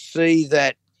can't see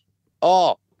that,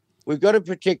 we've got to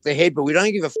protect the head, but we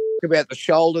don't give a about the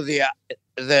shoulder,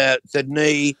 the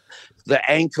knee,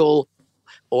 the ankle,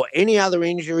 or any other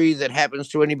injury that happens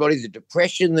to anybody, the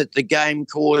depression that the game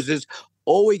causes.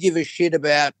 All we give a shit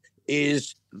about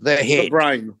is the head. The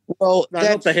brain. Well, no,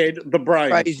 not the head, the brain.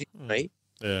 Crazy to me.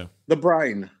 Yeah. The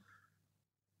brain.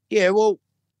 Yeah, well,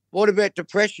 what about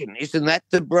depression? Isn't that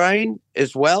the brain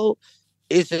as well?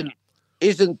 Doesn't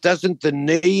the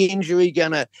knee injury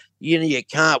gonna, you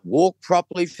can't walk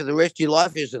properly for the rest of your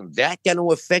life? Isn't that going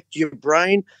to affect your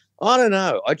brain? I don't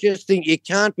know. I just think you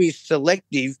can't be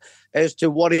selective as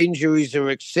to what injuries are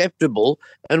acceptable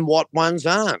and what ones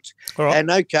aren't. Right.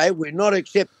 And okay, we're not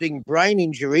accepting brain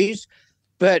injuries,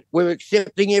 but we're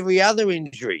accepting every other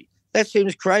injury. That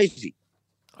seems crazy.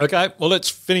 Okay, well, let's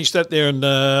finish that there and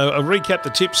I'll recap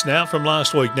the tips now from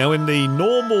last week. Now, in the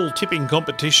normal tipping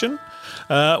competition,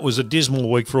 it was a dismal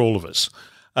week for all of us.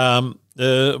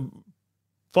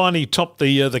 Finally topped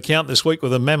the count this week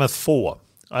with a mammoth 4.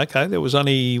 Okay, there was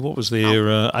only,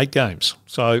 8 games.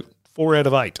 So 4 out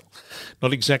of 8.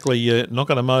 Not exactly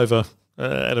knocking them over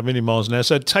at a million miles an hour.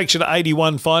 So it takes you to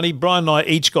 81, Finey. Brian and I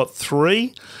each got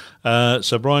 3.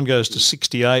 So Brian goes to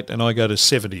 68 and I go to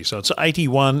 70. So it's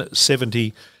 81,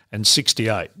 70 and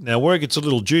 68. Now, where it gets a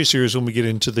little juicier is when we get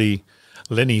into the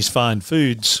Lenny's Fine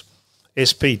Foods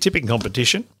SP tipping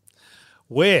competition,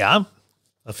 where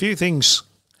a few things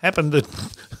happened that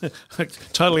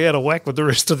totally out of whack with the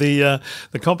rest of the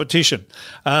competition.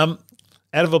 Out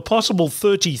of a possible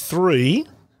 33,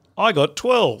 I got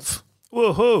 12.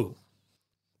 Woohoo!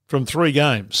 From 3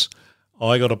 games.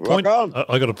 I got a point.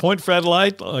 I got a point for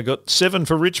Adelaide. I got 7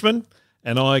 for Richmond,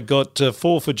 and I got 4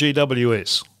 for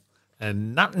GWS,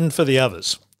 and nothing for the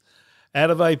others.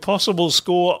 Out of a possible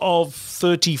score of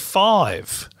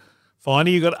 35,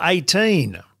 finally you got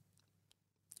 18.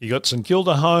 You got St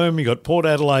Kilda home, you got Port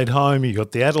Adelaide home, you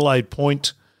got the Adelaide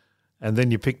point, and then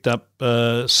you picked up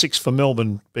 6 for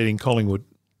Melbourne, beating Collingwood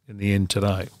in the end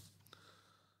today.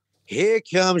 Here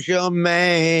comes your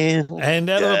man. And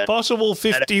out of a possible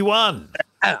 51.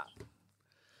 Now,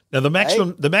 the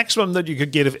maximum that you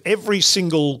could get, if every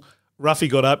single roughie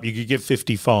got up, you could get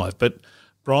 55. But,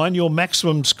 Brian, your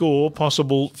maximum score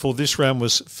possible for this round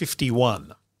was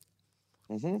 51.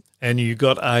 Mm-hmm. And you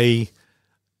got a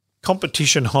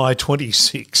competition high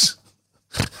 26.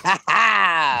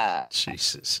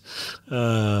 Jesus.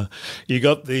 You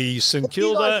got the St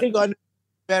Kilda. I think I know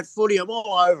about footy. I'm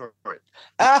all over it.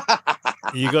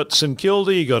 You got St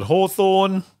Kilda, you got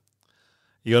Hawthorn,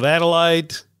 you got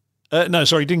Adelaide. No,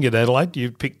 sorry, you didn't get Adelaide.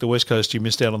 You picked the West Coast. You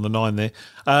missed out on the 9 there.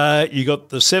 You got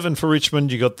the 7 for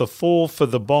Richmond. You got the 4 for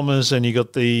the Bombers, and you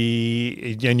got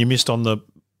and you missed on the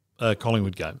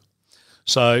Collingwood game.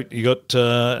 So you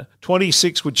got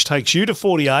 26, which takes you to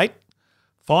 48.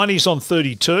 Finey's on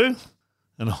 32,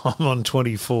 and I'm on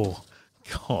 24.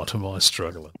 God, am I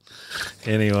struggling.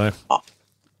 Anyway.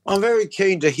 I'm very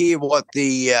keen to hear what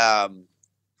the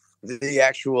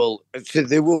actual. So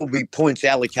there will be points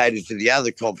allocated to the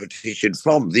other competition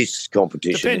from this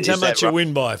competition. Depends how much you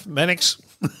win by, Mannix.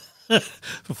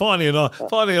 Finey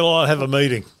and I have a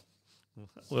meeting.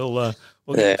 We'll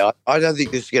I don't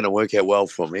think this is going to work out well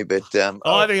for me, but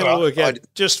I think it'll work out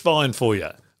just fine for you.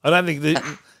 I don't think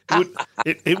that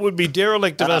it would be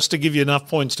derelict of us to give you enough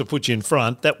points to put you in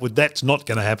front. That's not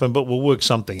going to happen, but we'll work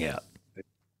something out.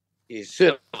 You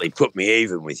certainly put me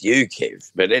even with you,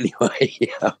 Kev. But anyway,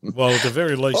 well, at the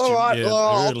very least, all right.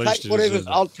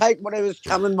 I'll take whatever's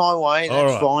coming my way.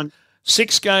 That's fine.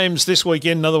 6 games this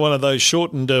weekend, another one of those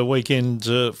shortened weekends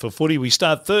for footy. We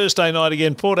start Thursday night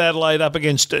again, Port Adelaide up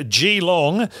against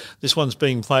Geelong. This one's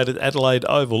being played at Adelaide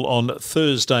Oval on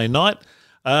Thursday night.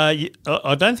 I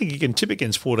don't think you can tip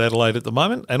against Port Adelaide at the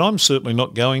moment, and I'm certainly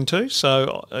not going to.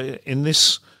 So in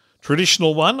this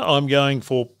traditional one, I'm going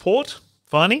for Port.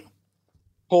 Finey?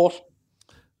 Port.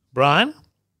 Brian?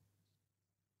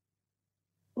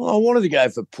 Well, I wanted to go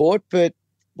for Port, but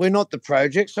we're not the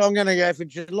project, so I'm going to go for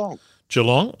Geelong.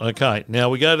 Geelong, okay. Now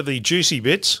we go to the juicy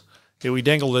bits. Here we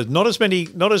dangle. There's not as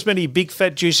many big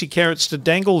fat juicy carrots to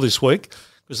dangle this week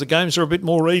because the games are a bit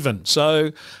more even.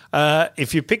 So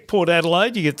if you pick Port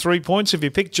Adelaide, you get 3 points. If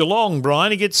you pick Geelong,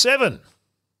 Brian, you get 7.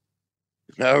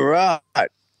 All right.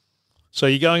 So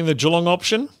you're going the Geelong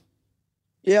option?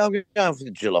 Yeah, I'm going for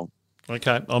the Geelong.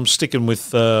 Okay, I'm sticking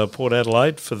with Port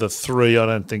Adelaide for the 3. I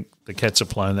don't think the Cats are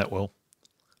playing that well,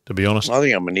 to be honest. I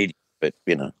think I'm an idiot, but,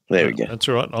 there we go. That's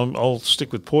all right. I'll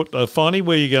stick with Port. Finey,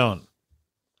 where are you going?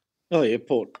 Oh, yeah,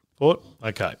 Port. Port,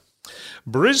 okay.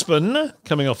 Brisbane,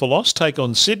 coming off a loss, take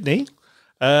on Sydney,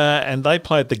 and they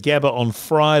play at the Gabba on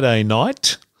Friday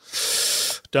night.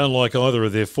 Don't like either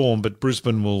of their form, but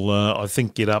Brisbane will, I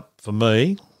think, get up for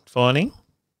me. Finey?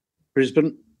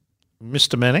 Brisbane.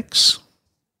 Mr. Mannix?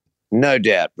 No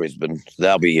doubt, Brisbane.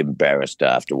 They'll be embarrassed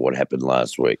after what happened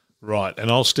last week. Right,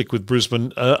 and I'll stick with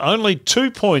Brisbane. Only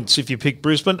 2 points if you pick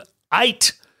Brisbane,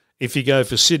 8 if you go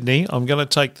for Sydney. I'm going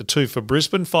to take the 2 for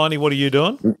Brisbane. Finey, what are you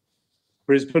doing?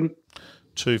 Brisbane.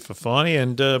 2 for Finey.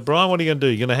 And Brian, what are you going to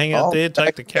do? You're going to hang out there,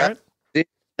 take the carrot?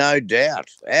 No doubt.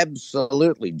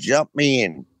 Absolutely. Jump me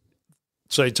in.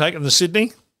 So you're taking the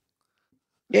Sydney?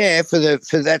 Yeah, for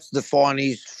that's the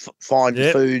Finey's fine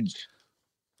foods.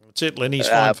 That's it, Lenny's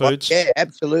fine foods. Yeah,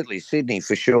 absolutely. Sydney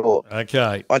for sure.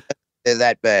 Okay. I don't think they're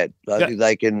that bad. I think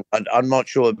they can. I'm not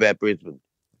sure about Brisbane.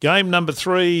 Game number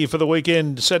 3 for the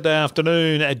weekend, Saturday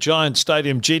afternoon at Giant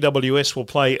Stadium. GWS will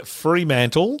play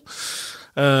Fremantle.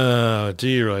 Oh,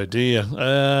 dear, oh, dear.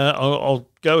 I'll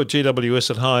go with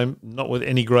GWS at home, not with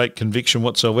any great conviction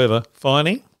whatsoever.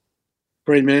 Finey?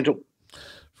 Fremantle.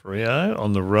 Freo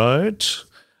on the road.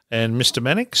 And Mr.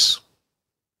 Mannix?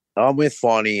 I'm with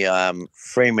Finey.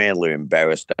 Fremantle are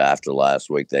embarrassed after last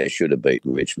week. They should have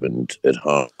beaten Richmond at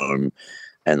home,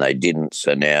 and they didn't.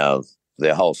 So now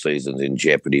their whole season's in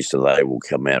jeopardy, so they will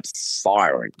come out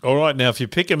firing. All right, now if you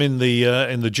pick them in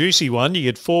the juicy one, you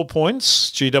get 4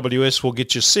 points. GWS will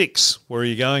get you 6. Where are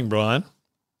you going, Brian?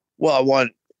 Well, I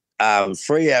want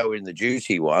Freo in the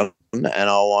juicy one, and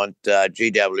I want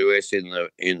GWS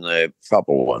in the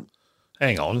proper one.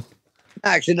 Hang on.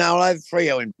 Actually, no, I'll have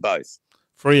Freo in both.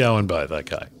 Freo in both,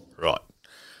 okay. Right.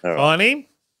 Finey?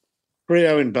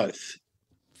 Freo in both.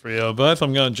 Freo in both.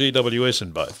 I'm going GWS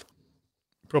in both.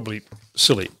 Probably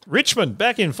silly. Richmond,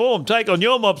 back in form. Take on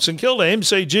your mob St Kilda,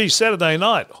 MCG Saturday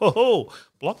night. Ho-ho,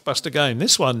 blockbuster game.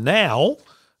 This one now.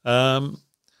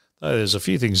 There's a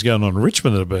few things going on in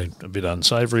Richmond that have been a bit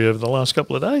unsavoury over the last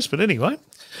couple of days. But anyway,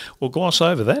 we'll gloss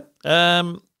over that.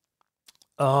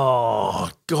 Oh,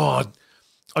 God.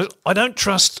 I don't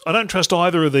trust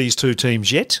either of these two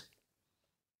teams yet.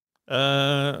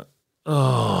 At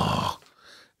the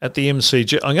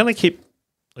MCG, I'm going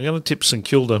to tip St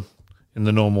Kilda in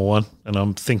the normal one, and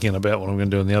I'm thinking about what I'm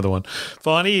going to do in the other one.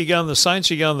 Finally, you going the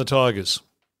Saints, you going the Tigers?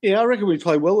 Yeah, I reckon we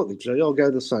play well at the G. I'll go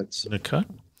the Saints. Okay.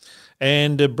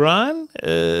 And Brian,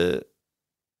 what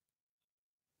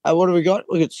have we got?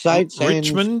 We got Saints,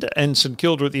 Richmond, and St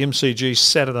Kilda at the MCG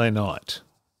Saturday night.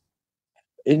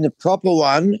 In the proper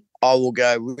one, I will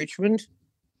go Richmond.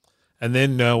 And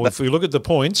then if we look at the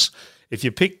points, if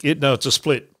you pick it, no, it's a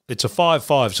split. It's a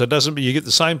 5-5, so it doesn't. You get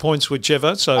the same points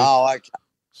whichever. So okay.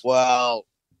 Well,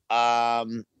 no,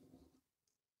 I'm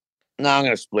going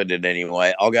to split it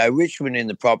anyway. I'll go Richmond in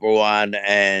the proper one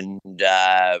and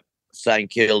St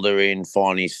Kilda in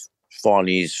Finey's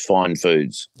Finey's Fine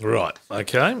Foods. Right.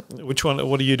 Okay. Which one?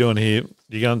 What are you doing here?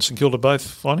 You going St Kilda both,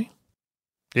 Finey?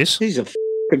 Yes. He's a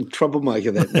fucking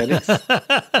troublemaker, that Mannix.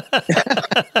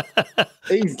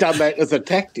 He's done that as a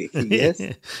tactic, yes.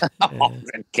 A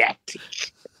tactic.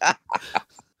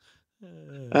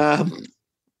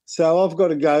 So I've got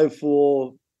to go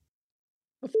for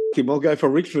him. I'll go for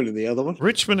Richmond in the other one.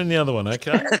 Richmond in the other one.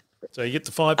 Okay. So you get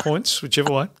the 5 points,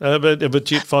 whichever way. But you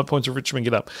get 5 points of Richmond.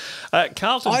 Get up.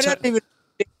 Carlton. I don't even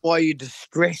know why you're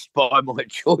distressed by my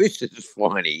choices,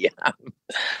 Finey.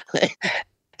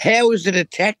 How is it a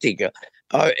tactic?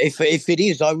 If it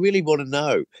is, I really want to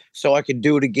know so I can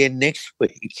do it again next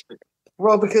week.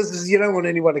 Well, because you don't want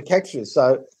anyone to catch you.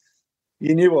 So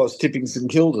you knew I was tipping St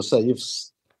Kilda, so you've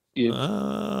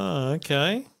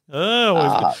okay.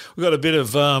 Oh, we've got a bit of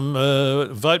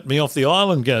vote me off the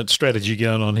island strategy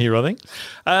going on here, I think.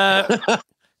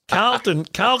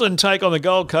 Carlton take on the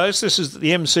Gold Coast. This is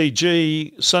the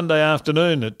MCG Sunday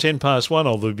afternoon at 1:10.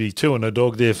 Oh, there'll be 2 and a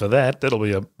dog there for that. That'll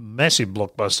be a massive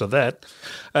blockbuster, that.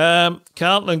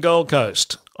 Carlton and Gold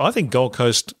Coast. I think Gold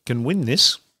Coast can win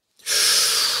this.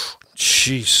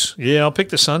 Jeez. Yeah, I'll pick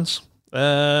the Suns.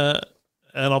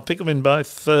 And I'll pick them in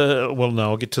both.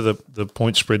 I'll get to the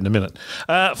point spread in a minute.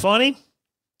 Finey,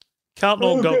 Carlton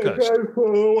or Gold Coast? Go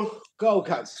for Gold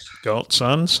Coast. Gold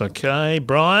Suns, okay.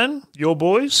 Brian, your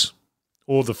boys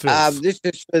or the fifth? This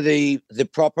is for the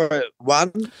proper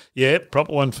one. Yeah,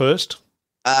 proper one first.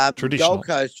 Traditional. Gold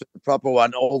Coast for the proper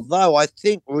one, although I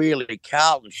think really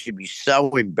Carlton should be so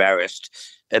embarrassed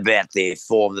about their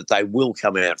form that they will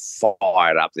come out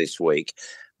fired up this week.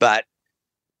 But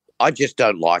I just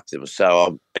don't like them.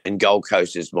 So and Gold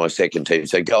Coast is my second team.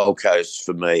 So Gold Coast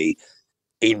for me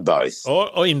in both.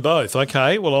 Oh, in both.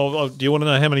 Okay. Well, do you want to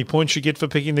know how many points you get for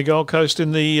picking the Gold Coast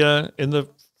in the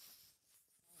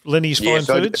Lenny's Fine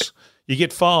Foods? You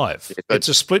get 5. It's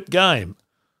a split game.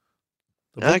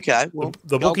 Okay. Well,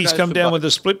 the bookies come down with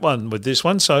a split one with this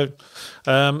one. So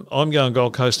I'm going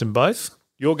Gold Coast in both.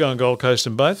 You're going Gold Coast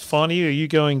in both. Finey, are you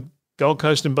going Gold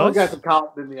Coast in both? I'll go for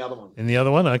Carlton in the other one. In the other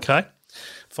one, okay.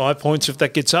 5 points if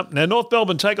that gets up. Now, North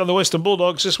Melbourne take on the Western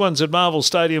Bulldogs. This one's at Marvel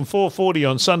Stadium, 4:40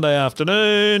 on Sunday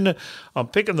afternoon. I'm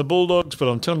picking the Bulldogs, but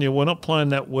I'm telling you, we're not playing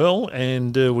that well,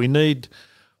 and we need...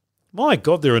 My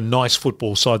God, they're a nice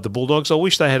football side, the Bulldogs. I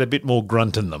wish they had a bit more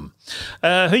grunt in them.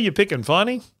 Who you picking,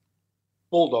 Finey?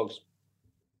 Bulldogs.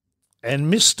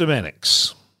 And Mr.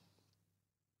 Mannix?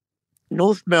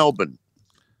 North Melbourne.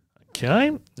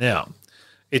 Okay. Now,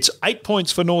 it's 8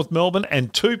 points for North Melbourne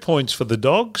and 2 points for the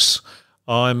Dogs.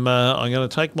 I'm going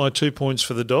to take my 2 points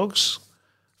for the Dogs.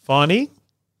 Finey?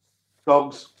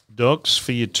 Dogs. Dogs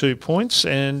for your 2 points.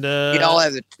 And I'll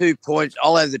have the 2 points.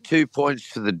 I'll have the 2 points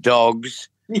for the Dogs.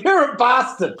 You're a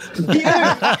bastard. Of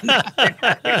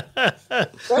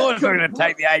course, we're going to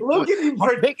take the 8 Look points. at him.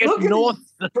 I'm picking North.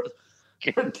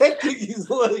 Protecting his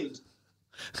lead.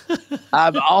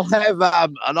 I'll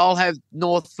have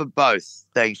North for both.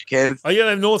 Thanks, Kev. Are you going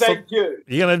to have North? Thank you.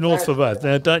 You're going to have North for both.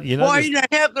 Now, don't you know? Why?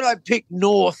 How could I pick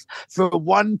North for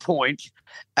 1 point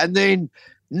and then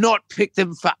not pick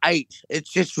them for 8? It's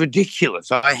just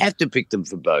ridiculous. I have to pick them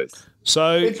for both.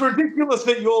 So it's ridiculous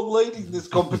that you're leading this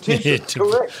competition.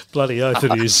 Correct. Bloody oath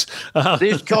it is.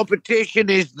 This competition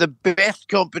is the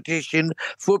best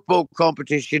football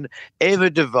competition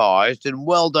ever devised, and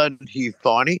well done to you,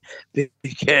 Finey,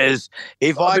 because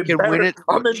if I can win it,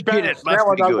 I'm embarrassed.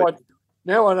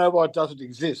 Now I know why it doesn't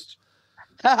exist.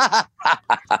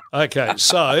 Okay,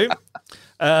 so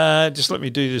just let me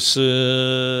do this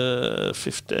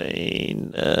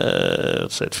 15,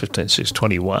 what's that, 15, 6,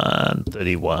 21,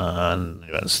 31,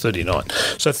 it's 39.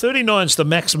 So 39 is the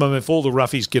maximum if all the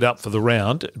roughies get up for the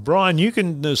round. Brian, you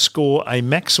can score a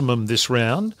maximum this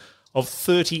round of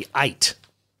 38.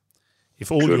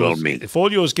 If all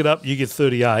yours get up, you get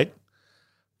 38.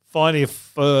 Fine,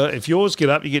 if yours get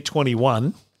up, you get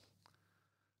 21.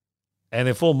 And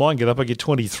if all mine get up, I get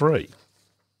 23.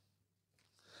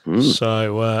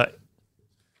 So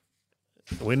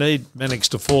we need Mannix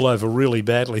to fall over really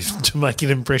badly to make an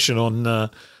impression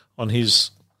on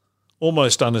his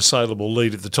almost unassailable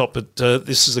lead at the top. But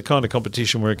this is the kind of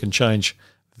competition where it can change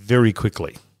very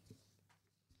quickly.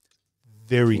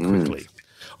 Very quickly.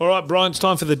 All right, Brian, it's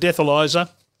time for the Deathalizer.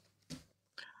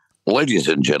 Ladies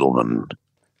and gentlemen,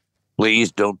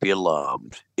 please don't be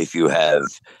alarmed if you have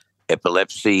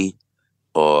epilepsy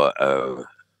or a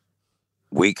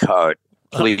weak heart.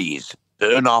 Please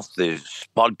turn off this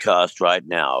podcast right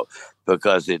now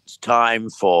because it's time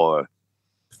for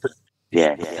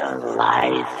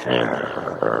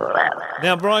Deathalizer.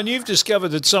 Now, Brian, you've discovered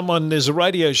that there's a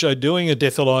radio show doing a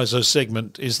Deathalizer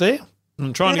segment, is there?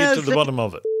 I'm trying to get to the bottom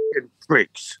of it.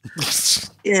 bricks.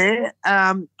 Yeah,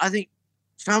 I think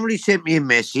somebody sent me a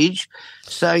message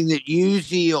saying that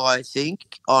Yuzi, I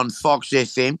think, on Fox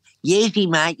FM, Yuzi,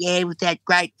 mate, yeah, with that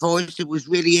great voice, it was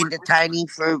really entertaining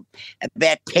for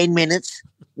about 10 minutes.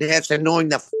 That's annoying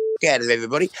the out of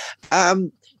everybody.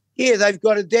 Yeah, they've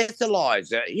got a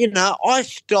deathalizer. You know, I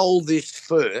stole this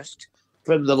first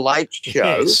from the Late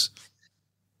Show. Yes.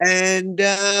 And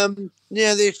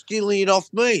now they're stealing it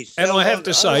off me. So And I have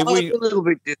to say, I'm a little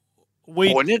bit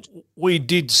disappointed. We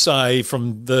did say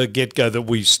from the get-go that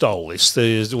we stole this.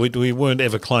 We weren't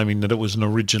ever claiming that it was an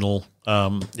original,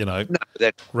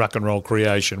 rock and roll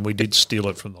creation. We did steal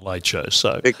it from the Late Show.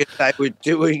 So because they were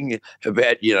doing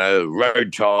about,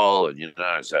 road trial and,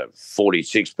 so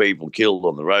 46 people killed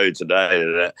on the road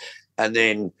today. And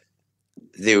then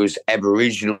there was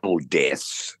Aboriginal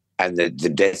deaths. And the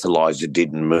deathalizer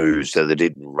didn't move, so they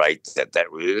didn't rate that.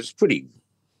 That was pretty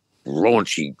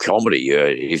raunchy comedy,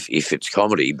 if it's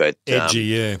comedy, but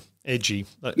edgy, edgy.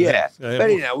 Yeah, but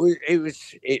it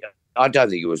was. I don't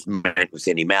think it was meant with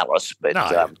any malice, but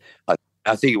No.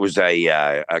 I think it was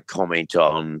a comment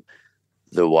on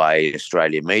the way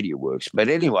Australian media works. But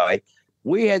anyway,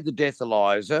 we had the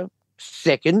deathalizer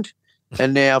second,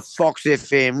 and now Fox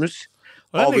FM's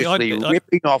obviously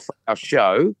ripping off our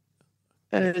show.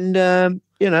 And,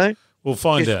 we'll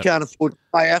find out. Can't afford to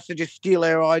pay us to just steal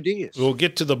our ideas. We'll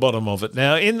get to the bottom of it.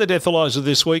 Now, in the deathalizer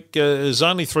this week, there's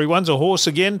only 3 ones. A horse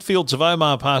again. Fields of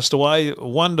Omar passed away.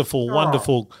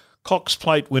 Wonderful Cox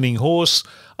Plate winning horse,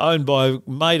 owned by a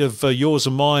mate of yours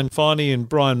and mine, Finey and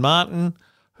Brian Martin,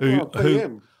 who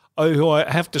I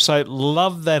have to say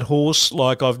loved that horse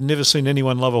like I've never seen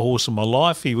anyone love a horse in my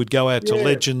life. He would go out to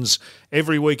Legends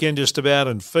every weekend just about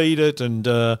and feed it and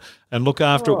look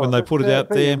after it when they put it out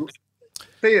there.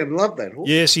 PM loved that horse.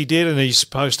 Yes, he did, and he's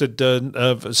posted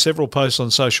several posts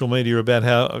on social media about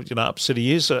how upset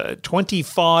he is.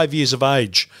 25 years of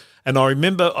age, and I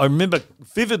remember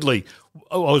vividly.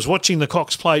 I was watching the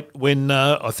Cox Plate when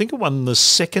I think it won the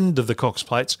second of the Cox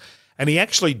Plates. And he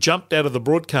actually jumped out of the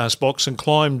broadcast box and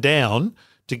climbed down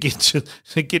to get to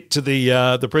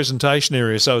the presentation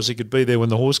area so as he could be there when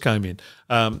the horse came in.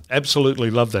 Absolutely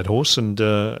loved that horse, and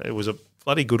it was a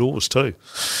bloody good horse too.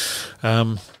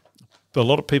 But a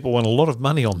lot of people won a lot of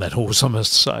money on that horse, I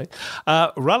must say.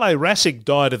 Raleigh Rassick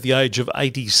died at the age of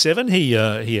 87. He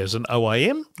has an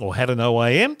OAM, or had an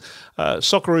OAM.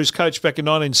 Socceroos coach back in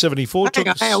 1974. Hang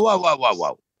on,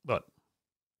 whoa. What?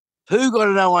 Who got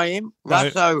an OAM?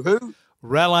 Russo who?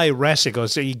 Raleigh Rassick. I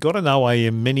see he got an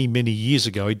OAM many, many years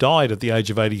ago. He died at the age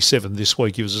of 87 this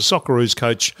week. He was a Socceroos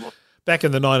coach back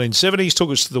in the 1970s, took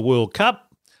us to the World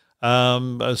Cup,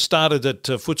 started at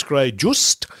Footscray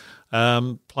Just,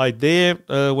 played there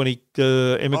when he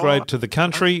emigrated to the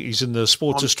country. He's in the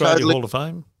Sports Australia Hall of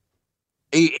Fame.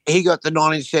 He got the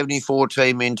 1974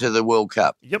 team into the World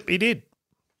Cup. Yep, he did.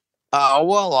 Oh,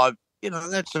 well,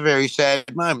 that's a very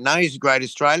sad moment. No, he's a great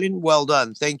Australian. Well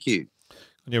done. Thank you.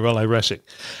 Yeah, Raleigh Rassick.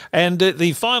 And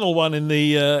the final one in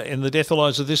the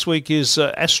deathalizer this week is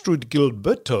Astrid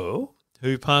Gilberto,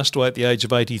 who passed away at the age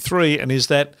of 83 and is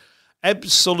that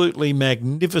absolutely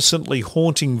magnificently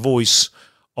haunting voice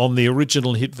on the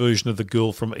original hit version of The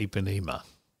Girl from Ipanema.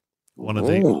 One of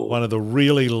the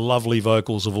really lovely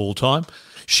vocals of all time.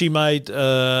 She made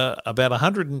about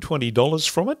 $120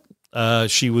 from it.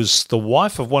 She was the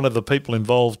wife of one of the people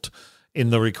involved in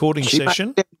the recording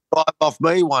session. She made off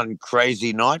me one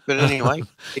crazy night, but anyway.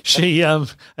 She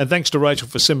and thanks to Rachel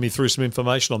for sending me through some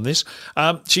information on this.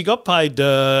 She got paid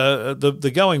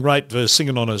the going rate for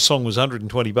singing on her song was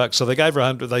 $120, so they gave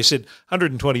her They said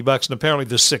 $120, and apparently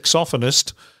the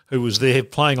saxophonist who was there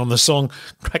playing on the song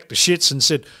cracked the shits and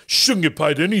said she shouldn't get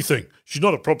paid anything. She's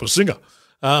not a proper singer.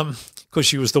 Because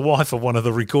she was the wife of one of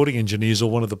the recording engineers or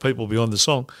one of the people behind the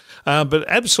song. But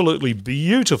absolutely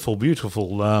beautiful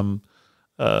vocal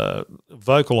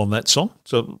on that song.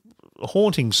 It's a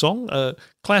haunting song, a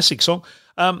classic song.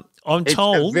 I'm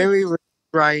told... It's a very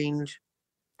restrained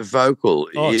vocal.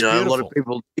 Oh, it's beautiful. A lot of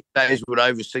people these days would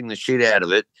oversing the shit out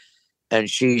of it, and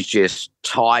she's just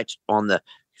tight on the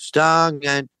stung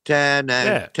and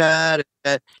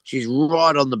she's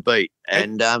right on the beat.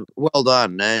 And well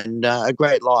done, and a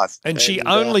great life. And she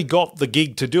only got the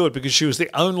gig to do it because she was the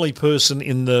only person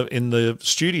in the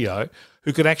studio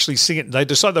who could actually sing it. They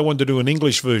decided they wanted to do an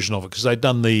English version of it because they'd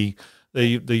done the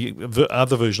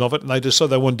other version of it, and they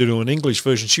decided they wanted to do an English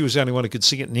version. She was the only one who could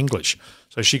sing it in English,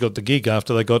 so she got the gig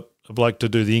after they got a bloke to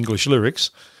do the English lyrics.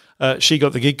 She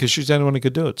got the gig because she was the only one who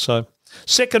could do it. So,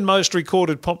 second most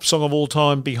recorded pop song of all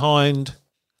time, behind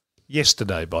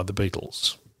 "Yesterday" by the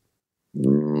Beatles.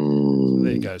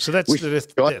 There you go. So that's the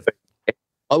death.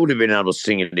 I would have been able to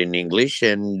sing it in English,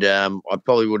 and I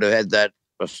probably would have had that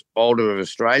Older of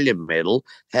Australia medal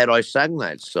had I sung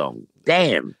that song.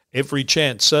 Damn. Every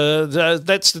chance.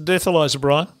 That's the Death Eliza,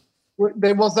 Brian.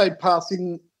 There was a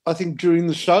passing, I think, during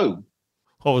the show.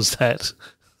 What was that?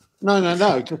 No.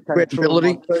 It just came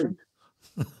Credibility? through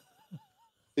my feed.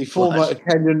 The former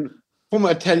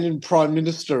Italian Prime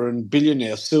Minister and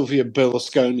billionaire Silvio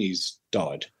Berlusconi's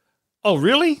died. Oh,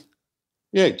 really?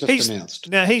 Yeah, just announced.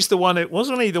 Now, he's the one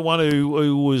wasn't he the one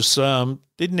who was,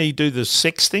 didn't he do the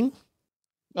sex thing?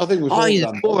 I think it was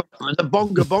the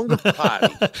Bonga Bonga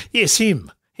Party. Yes, him.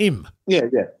 Yeah.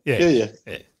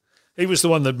 He was the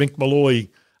one that Mick Malloy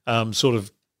sort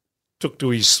of took to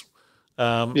his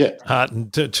heart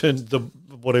and turned the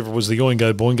whatever was the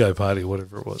Oingo Boingo party or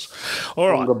whatever it was. All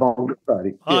right. Bonga Bonga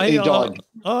Party. Yeah, he died.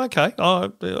 Okay.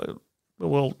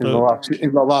 Well,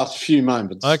 in the last few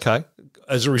moments. Okay.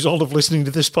 As a result of listening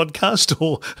to this podcast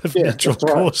or of natural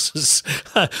causes.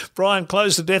 Brian,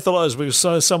 close the Death Eliza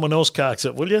because someone else carks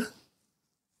it, will you?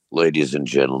 Ladies and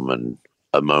gentlemen,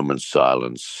 a moment's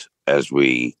silence as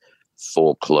we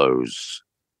foreclose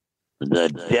the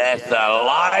Death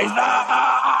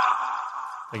Eliza.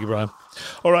 Thank you, Brian.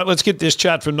 All right, let's get this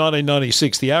chart from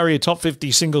 1996. The ARIA Top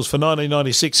 50 Singles for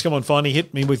 1996. Come on, Finey,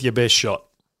 hit me with your best shot.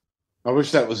 I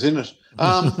wish that was in it.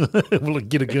 Will it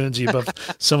get a Guernsey above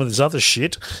some of this other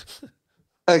shit?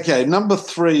 Okay, number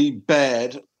 3,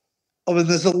 Bad. I mean,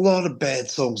 there's a lot of bad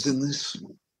songs in this.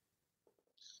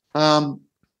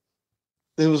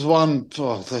 There was one,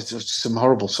 there's some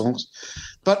horrible songs.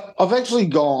 But I've actually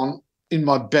gone in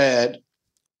my bad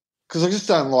because I just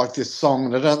don't like this song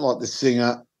and I don't like the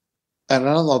singer and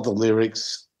I don't like the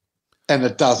lyrics and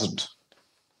it doesn't.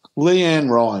 Leanne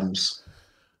Rimes.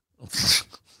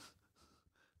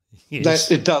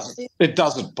 Yes. It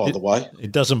doesn't, by the way.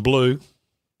 It doesn't blue.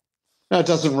 No, it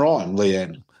doesn't rhyme,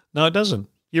 Leanne. No, it doesn't.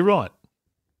 You're right.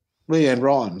 Leanne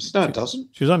Rimes. No, it doesn't.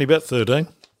 She was only about 13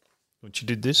 when she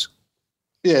did this.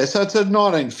 Yeah, so it's a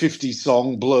 1950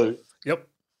 song, Blue. Yep.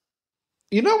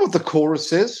 You know what the chorus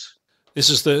says? This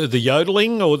is the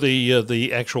yodeling or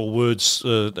the actual words?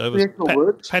 The actual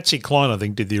words. Patsy Cline, I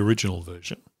think, did the original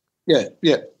version. Yeah.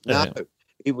 No,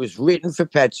 it was written for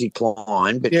Patsy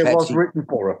Cline, but it Patsy, was written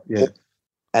for her. Yeah.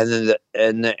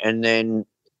 And then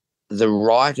the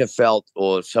writer felt,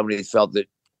 or somebody felt, that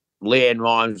Leanne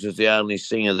Rimes was the only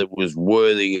singer that was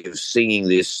worthy of singing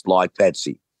this like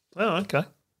Patsy. Oh, okay.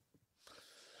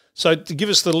 So to give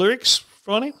us the lyrics,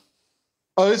 Ronnie?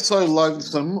 Oh, so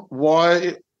lonesome,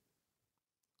 why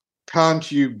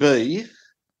can't you be?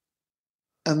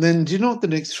 And then do you know what the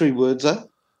next 3 words are?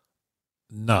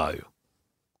 No.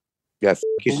 Go f***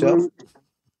 yourself. Blue,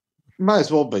 may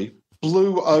as well be.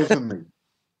 Blew over me.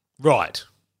 Right.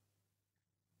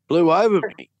 Blew over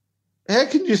me. How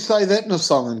can you say that in a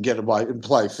song and get away and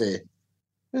play fair?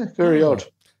 Yeah, very odd.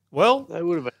 Well, They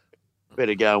would have been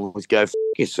better going with go f***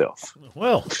 yourself.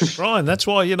 well, Brian, that's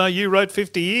why, you wrote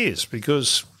 50 years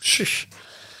because,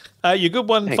 you good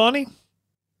one, Finey?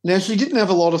 Now, she didn't have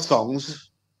a lot of songs,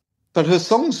 but her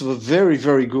songs were very,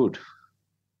 very good.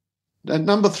 And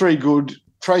number 3 good,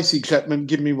 Tracy Chapman,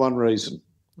 Give Me One Reason.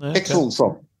 Okay. Excellent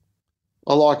song.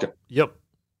 I like it. Yep.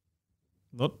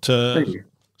 Not Thank you.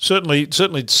 certainly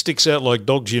it sticks out like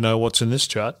dogs. You know what's in this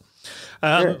chart.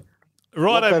 Yeah.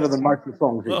 Right. Better than most of the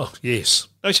songs. Here. Oh yes,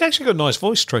 she's actually got a nice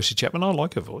voice, Tracy Chapman. I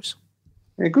like her voice.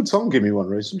 Yeah, good song. Give Me One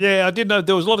Reason. Yeah, I did know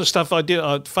there was a lot of stuff I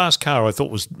did. Fast Car, I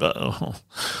thought was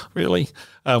really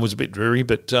was a bit dreary,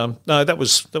 but no, that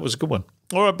was a good one.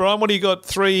 All right, Brian, what do you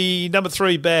got? Number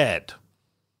 3, Bad.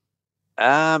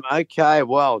 Okay,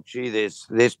 well, gee,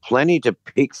 there's plenty to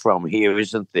pick from here,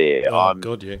 isn't there? Oh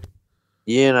God, yeah.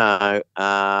 You know,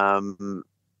 I'm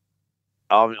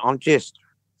just,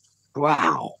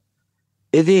 wow.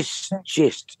 It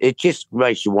just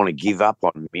makes you want to give up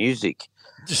on music.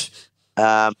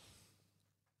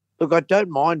 Look, I don't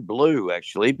mind Blue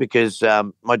actually because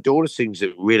my daughter sings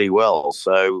it really well.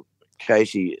 So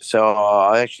Casey,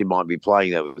 I actually might be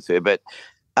playing that with her. But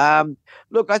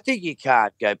look, I think you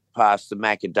can't go past the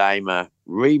Macadama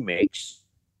remix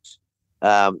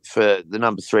for the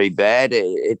number 3, Bad.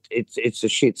 It's a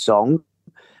shit song,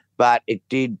 but it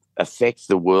did affect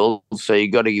the world, so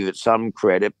you got to give it some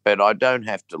credit. But I don't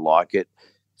have to like it,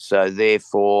 so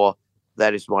therefore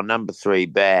that is my number 3,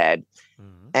 Bad.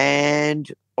 Mm-hmm.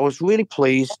 And I was really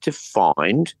pleased to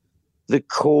find The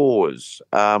Cause.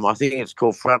 I think it's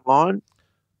called Frontline.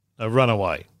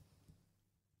 Runaway.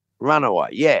 Runaway,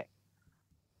 yeah.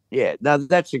 Yeah, no,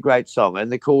 that's a great song,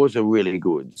 and The Cause are really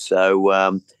good.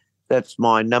 So that's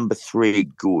my number 3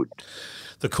 good.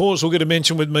 The Cause will get a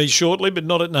mention with me shortly, but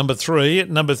not at number 3. At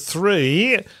number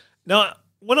 3, now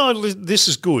this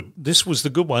is good. This was the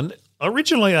good one.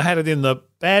 Originally, I had it in the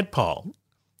bad pile,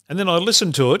 and then I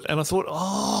listened to it, and I thought,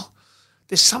 oh,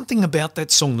 there's something about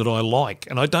that song that I like,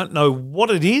 and I don't know what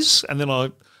it is. And then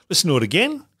I listened to it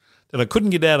again, then I couldn't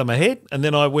get it out of my head, and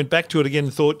then I went back to it again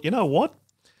and thought, you know what?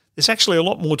 There's actually a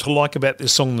lot more to like about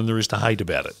this song than there is to hate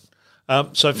about it.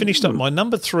 So I finished up my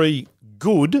number 3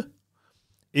 good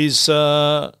is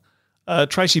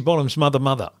Tracy Bonham's Mother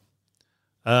Mother,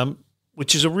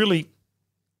 which is a really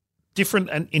different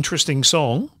and interesting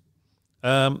song.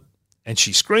 And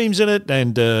she screams in it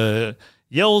and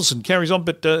yells and carries on,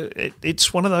 but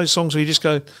it's one of those songs where you just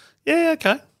go, yeah,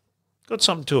 okay, got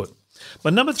something to it.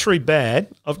 My number 3 bad,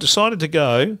 I've decided to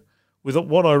go with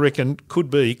what I reckon could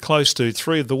be close to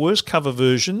 3 of the worst cover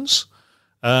versions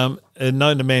known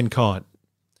to mankind.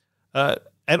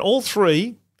 And all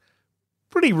 3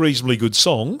 pretty reasonably good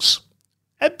songs,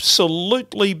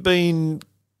 absolutely been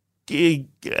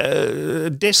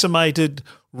decimated,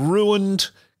 ruined,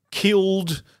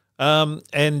 killed,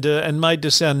 and made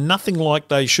to sound nothing like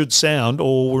they should sound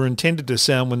or were intended to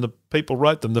sound when the people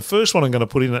wrote them. The first one I'm going to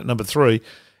put in at number 3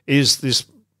 is this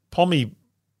Pommy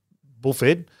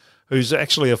Buffhead, who's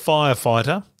actually a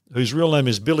firefighter, whose real name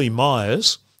is Billy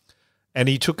Myers, and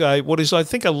he took what is, I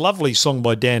think, a lovely song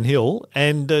by Dan Hill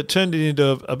and turned it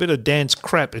into a bit of dance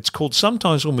crap. It's called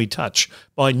Sometimes When We Touch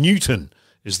by Newton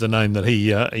is the name that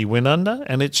he went under,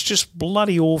 and it's just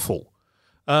bloody awful.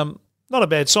 Not a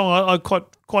bad song. I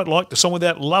quite liked the song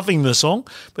without loving the song,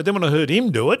 but then when I heard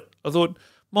him do it, I thought,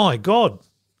 my God,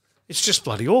 it's just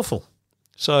bloody awful.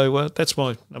 So that's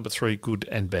my number 3, good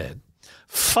and bad.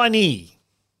 Funny.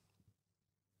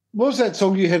 What was that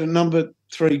song you had at number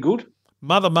 3 good?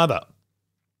 Mother Mother.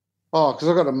 Oh, because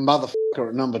I got a motherfucker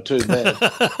at number 2 bad.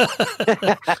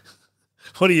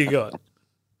 What do you got?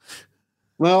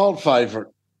 My old favourite.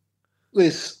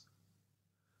 This.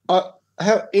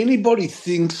 How anybody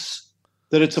thinks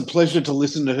that it's a pleasure to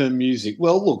listen to her music.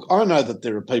 Well, look, I know that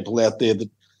there are people out there that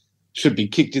should be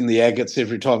kicked in the agates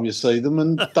every time you see them,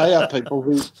 and they are people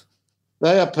who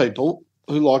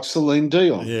like Celine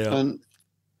Dion. Yeah. And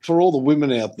for all the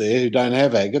women out there who don't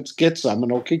have agates, get some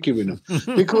and I'll kick you in them.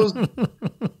 Because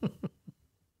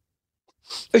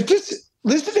it just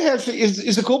listen to how she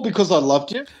is it called Because I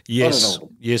Loved You? Yes. I don't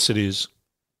know. Yes, it is.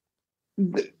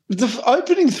 The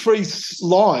opening 3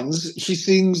 lines, she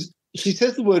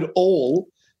says the word all,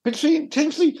 but she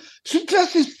just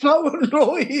is so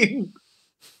annoying.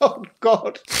 Oh,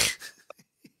 God.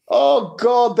 Oh,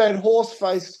 God, that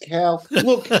horse-faced cow.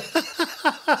 Look.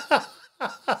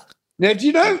 Now, do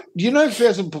you know she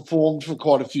hasn't performed for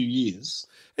quite a few years?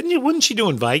 And wasn't she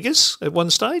doing Vegas at one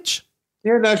stage?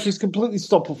 Yeah, no, she's completely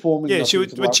stopped performing. Yeah,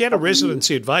 but she had a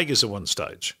residency at Vegas at one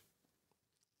stage.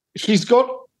 She's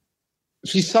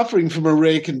suffering from a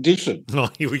rare condition. Oh,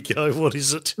 here we go. What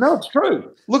is it? No, it's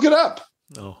true. Look it up.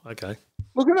 Oh, okay.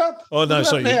 Look it up. Oh, no,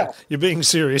 so now. you're being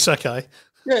serious. Okay.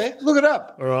 Yeah, look it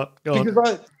up. All right, go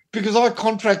on. Because I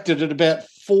contracted at about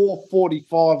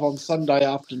 4:45 on Sunday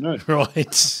afternoon.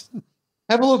 Right.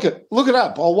 Have a look it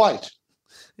up. I'll wait.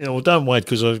 Yeah, well, don't wait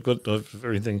because I've got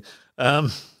everything. Come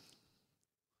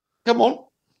on.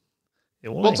 Yeah,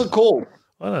 well, what's it called?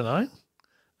 I don't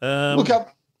know.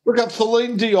 Look up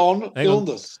Celine Dion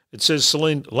illness. It says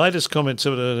Celine latest comments.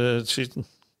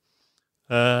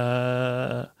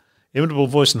 Imitable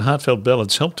voice and heartfelt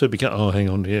ballads helped her become. Oh, hang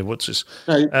on. Yeah, what's this?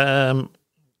 No. Hang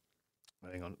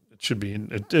on. It should be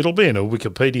in. It'll be in a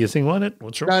Wikipedia thing, won't it?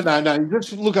 What's wrong? No.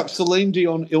 Just look up Celine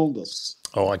Dion illness.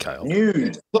 Oh, okay.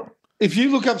 News. If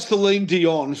you look up Celine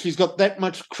Dion, she's got that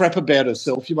much crap about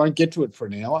herself. You won't get to it for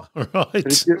an hour.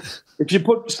 Right. If you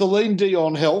put Celine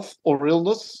Dion health or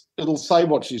illness, it'll say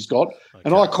what she's got. Okay.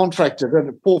 And I contracted it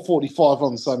at 4:45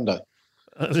 on Sunday.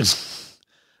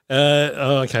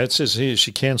 Okay, it says here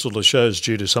she cancelled the shows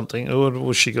due to something. Oh, what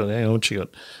was she got? Hang on, what she got?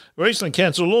 Recently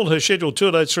cancelled all her scheduled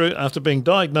tour dates through after being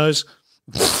diagnosed.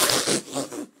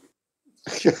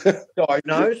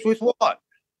 Diagnosed with what?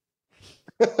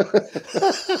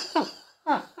 It's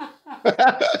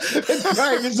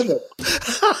great, isn't it?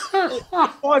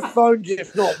 My phone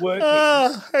just not working.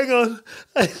 Hang on.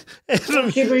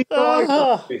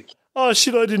 Oh,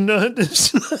 shit, I didn't know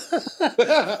this.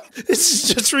 This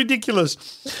is just ridiculous.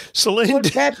 What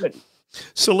happened?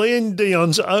 Celine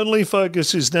Dion's only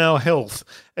focus is now health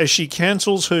as she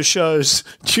cancels her shows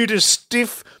due to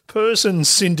stiff person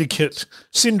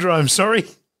syndrome.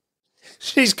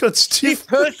 She's got stiff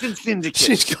person syndicate.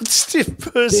 She's got stiff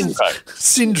person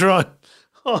syndrome.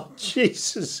 Oh,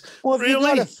 Jesus. Well, if really?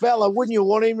 You're not a fella, wouldn't you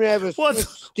want him to have a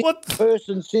stiff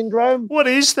person syndrome? What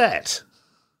is that?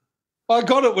 I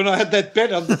got it when I had that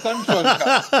bet on the Sunshine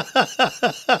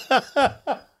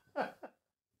Cup.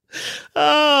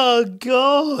 Oh,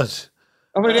 God.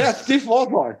 I mean, how stiff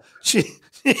was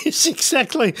Yes,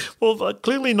 exactly. Well,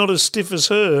 clearly not as stiff as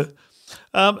her.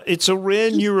 It's a rare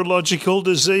neurological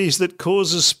disease that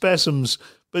causes spasms,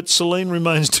 but Celine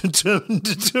remains determined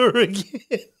to tour again.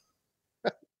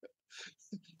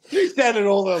 She's done it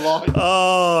all her life.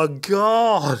 Oh,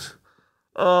 God.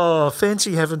 Oh,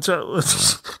 fancy having to...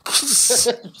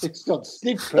 She's got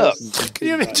stiff person. Can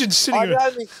you imagine sitting I around?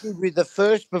 don't think she'd be the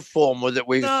first performer that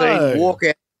we've No. seen walk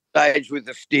out stage with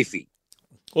a stiffy.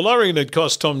 Well, I reckon it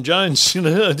cost Tom Jones,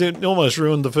 it almost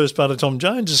ruined the first part of Tom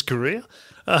Jones's career.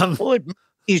 Well, it made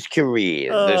his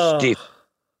career, the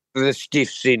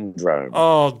stiff syndrome.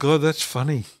 Oh, God, that's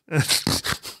funny.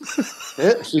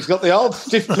 Yeah, she's got the old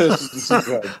stiff person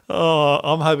syndrome. Oh,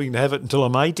 I'm hoping to have it until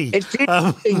I'm 80. It's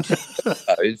interesting to know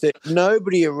that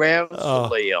nobody around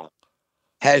Celine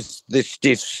has the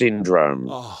stiff syndrome.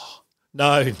 Oh,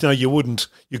 no, you wouldn't.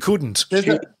 You couldn't.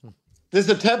 There's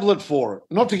a tablet for it,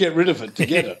 not to get rid of it, to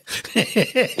get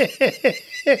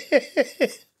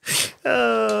it.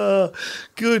 Oh,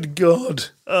 good God.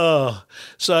 Oh,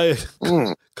 so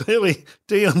clearly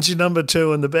Dion's your number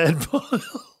 2 in the bad pile.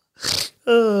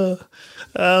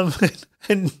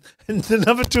 And the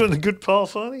number 2 in the good pile,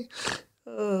 Finey?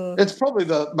 It's probably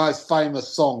the most famous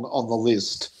song on the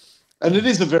list, and it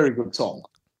is a very good song.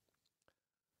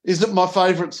 Is it my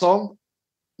favourite song?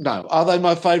 No. Are they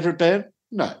my favourite band?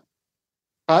 No.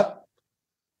 But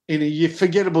in a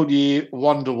forgettable year,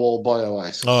 Wonderwall by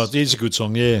Oasis. Oh, it is a good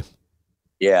song, yeah.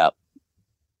 Yeah.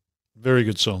 Very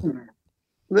good song.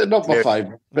 They're not my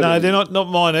favourite. No, they're not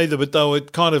mine either, but they were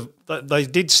kind of they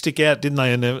did stick out, didn't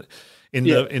they, in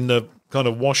the kind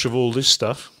of wash of all this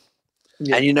stuff.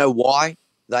 Yeah. And you know why?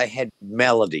 They had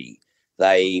melody.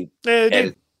 They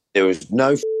did. There was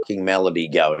no fucking melody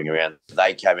going around.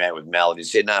 They came out with melody and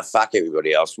said, no, fuck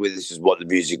everybody else. This is what the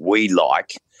music we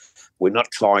like. We're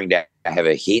not trying to have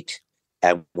a hit,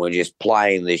 and we're just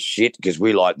playing this shit because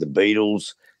we like the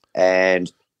Beatles.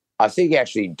 And I think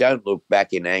actually Don't Look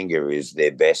Back in Anger is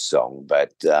their best song.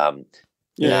 But I'm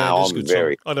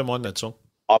song. I don't mind that song.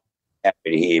 I'm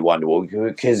happy to hear Wonderwall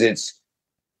because it's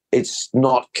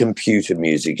not computer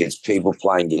music. It's people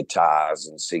playing guitars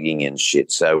and singing and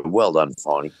shit. So well done,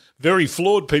 Finey. Very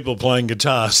flawed people playing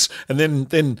guitars and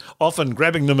then often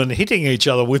grabbing them and hitting each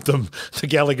other with them, the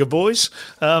Gallagher boys.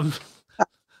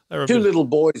 Two Little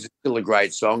Boys is still a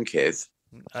great song, Kev.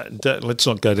 Let's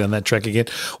not go down that track again.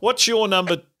 What's your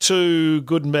number 2,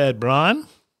 good and bad, Brian?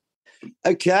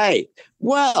 Okay.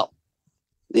 Well,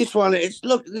 this one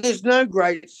there's no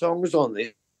great songs on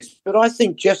this, but I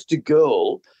think Just a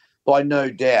Girl by No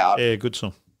Doubt. Yeah, good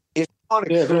song. It's kind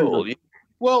of cool.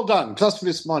 Well done. Just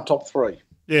missed my top 3.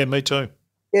 Yeah, me too.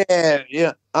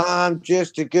 Yeah. I'm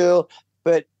just a girl,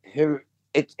 but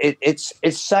it's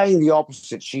saying the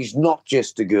opposite. She's not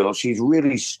just a girl. She's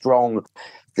really strong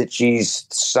that she's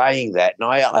saying that, and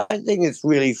I think it's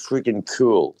really freaking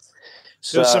cool.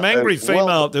 So, There's some angry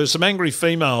there's some angry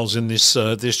females in this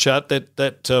this chart.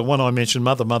 That one I mentioned,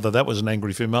 Mother, that was an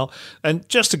angry female, and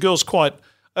Just a Girl's quite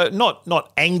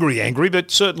not angry,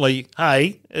 but certainly,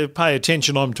 hey, pay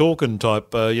attention, I'm talking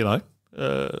type, attitude.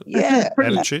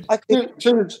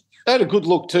 She had a good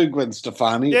look too, Gwen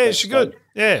Stefani. Yeah, she's good.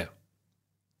 Yeah.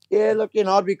 Yeah, look,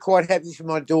 I'd be quite happy for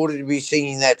my daughter to be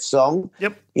singing that song.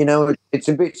 Yep. It's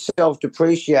a bit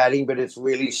self-depreciating, but it's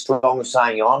really strong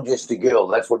saying, I'm just a girl.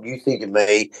 That's what you think of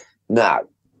me. No,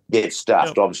 get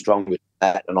stuffed. Yep. I'm strong with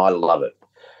that, and I love it.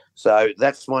 So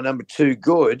that's my number 2,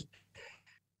 good.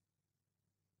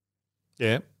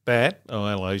 Yeah, bad. Oh,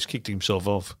 hello, he's kicked himself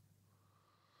off.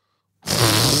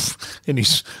 And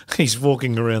he's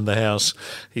walking around the house.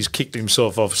 He's kicked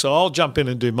himself off. So I'll jump in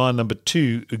and do my number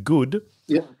 2, good.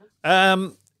 Yeah.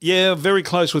 Very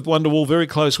close with Wonderwall, very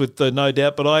close with No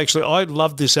Doubt. But I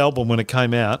loved this album when it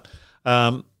came out.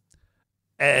 And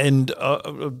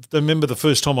I remember the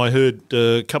first time I heard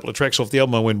a couple of tracks off the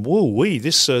album, I went, whoa,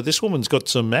 this woman's got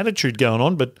some attitude going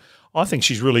on, but I think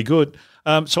she's really good.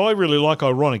 So I really like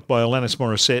Ironic by Alanis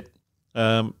Morissette.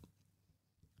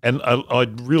 And I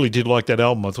really did like that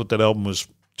album. I thought that album was a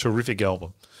terrific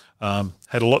album.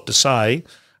 Had a lot to say,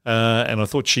 and I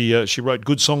thought she wrote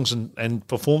good songs and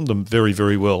performed them very,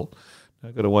 very well.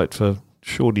 I've got to wait for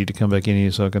Shorty to come back in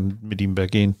here so I can admit him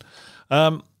back in.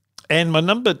 And my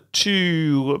number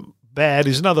 2 bad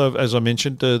is another, as I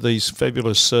mentioned, these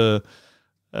fabulous cover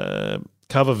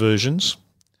versions.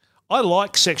 I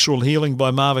like Sexual Healing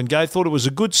by Marvin Gaye. Thought it was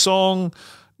a good song,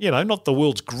 not the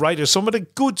world's greatest song, but a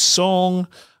good song.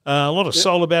 A lot of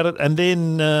soul about it. And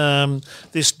then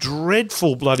this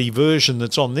dreadful bloody version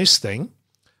that's on this thing,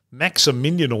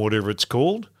 Maximilian or whatever it's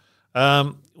called,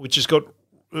 which has got,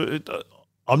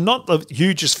 I I'm not the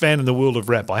hugest fan in the world of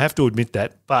rap. I have to admit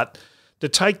that. But to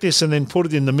take this and then put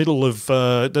it in the middle of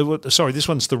this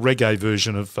one's the reggae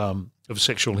version of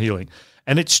Sexual Healing,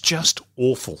 and it's just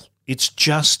awful. It's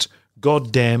just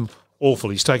goddamn awful.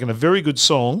 He's taken a very good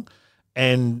song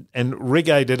and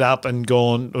reggae'd it up and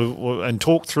gone and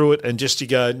talked through it, and just you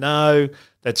go, no,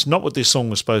 that's not what this song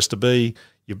was supposed to be.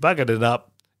 You buggered it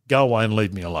up. Go away and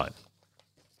leave me alone.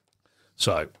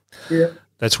 So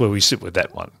that's where we sit with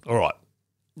that one. All right.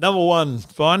 Number one,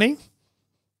 Viney.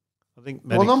 I think.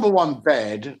 Well, number one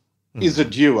bad is a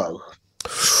duo.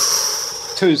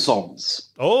 2 songs.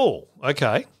 Oh,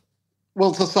 okay.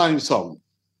 Well, it's the same song.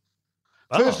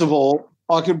 First of all,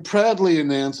 I can proudly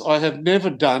announce I have never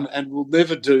done and will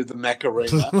never do the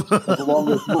Macarena as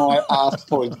long as my arse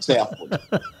points southward.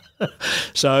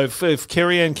 So if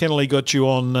Kerry Ann Kennelly got you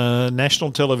on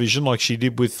national television like she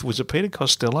did with, was it Peter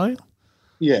Costello?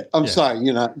 Yeah, I'm saying,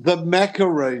 the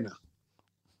Macarena,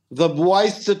 the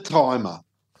wasted timer,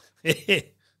 the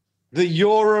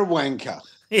you're a wanker.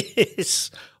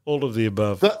 Yes, all of the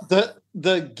above.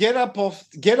 The get up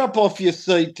off your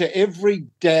seat to every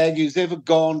dag who's ever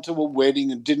gone to a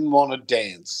wedding and didn't want to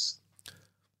dance.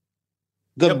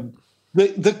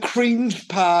 The cringe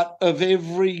part of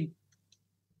every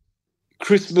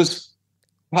Christmas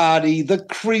party, the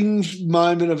cringe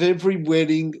moment of every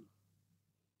wedding.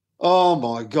 Oh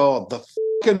my God, the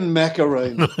fucking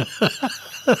Macarena.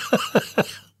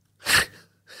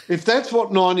 If that's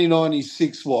what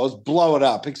 1996 was, blow it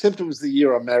up, except it was the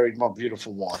year I married my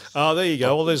beautiful wife. Oh, there you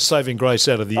go. Well, there's saving grace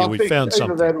out of the year. We found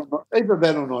something. Either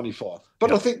that or 95.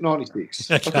 But I think 96.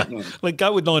 Okay. Let's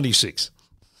go with 96.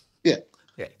 Yeah.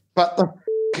 But the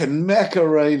fucking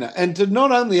Macarena. And to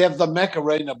not only have the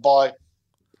Macarena by,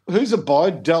 who's it by?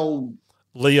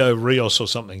 Leo Rios or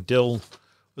something.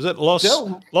 Was it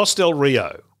Los Del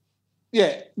Rio?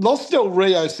 Yeah. Los Del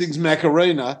Rio sings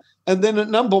Macarena. And then at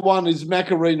number one is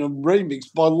Macarena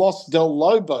remix by Los Del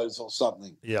Lobos or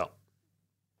something. Yeah.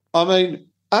 I mean,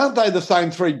 aren't they the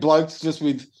same 3 blokes just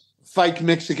with fake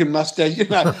Mexican mustache?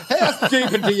 How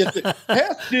stupid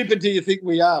do you think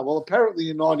we are? Well, apparently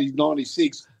in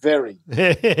 1996, very.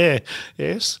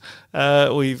 Yes.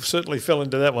 We certainly fell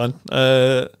into that one.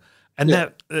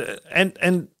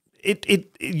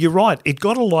 You're right. It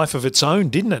got a life of its own,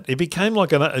 didn't it? It became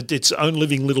like its own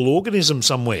living little organism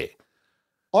somewhere.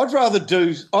 I'd rather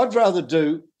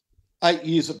do 8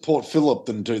 years at Port Phillip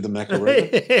than do the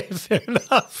Macarena. Fair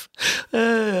enough.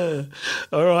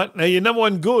 All right. Now, your number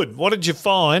one good. What did you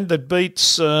find that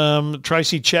beats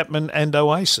Tracy Chapman and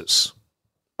Oasis?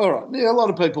 All right. Now, a lot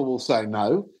of people will say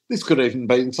no. This could even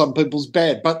be in some people's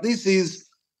bad. But this is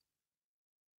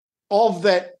of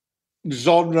that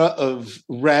genre of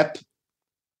rap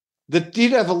that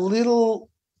did have a little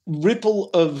ripple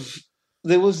of –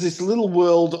 there was this little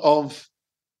world of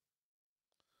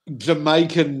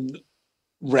Jamaican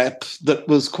rap that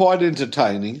was quite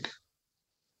entertaining,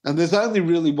 and there's only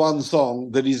really one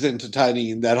song that is entertaining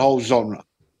in that whole genre.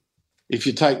 If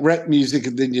you take rap music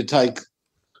and then you take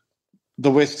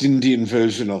the West Indian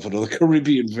version of it or the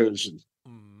Caribbean version,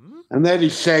 and that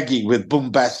is Shaggy with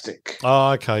Bombastic.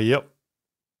 Oh, okay, yep.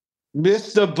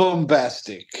 Mr.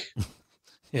 Bombastic.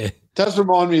 Yeah. Does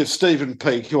remind me of Stephen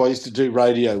Peake, who I used to do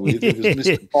radio with. It was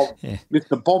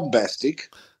Mr. Bombastic.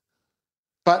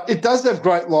 But it does have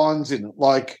great lines in it,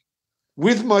 like,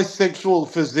 with my sexual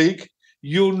physique,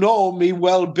 you know me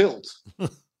well built.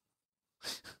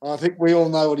 I think we all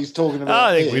know what he's talking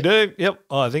about. I think we do. Yep,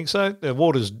 I think so. The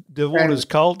water's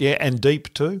cold, and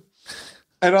deep too.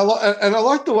 And I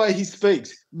like the way he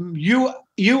speaks. You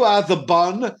are the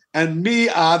bun and me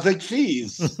are the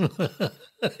cheese.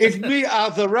 If me are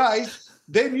the rice,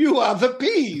 then you are the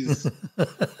peas.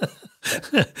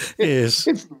 Yes.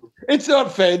 It's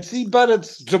not fancy, but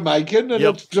it's Jamaican, and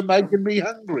it's Jamaican me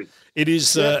hungry. It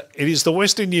is. It is the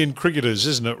West Indian cricketers,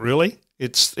 isn't it? Really,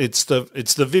 it's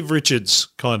the Viv Richards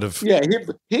kind of. Yeah,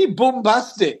 he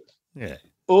bombastic. Yeah.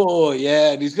 Oh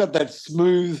yeah, and he's got that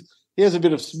smooth. He has a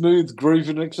bit of smooth groove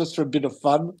in it, just for a bit of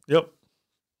fun. Yep.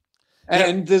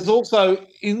 And there's also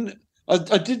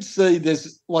I did see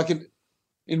there's like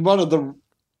in one of the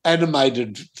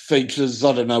animated features.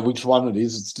 I don't know which one it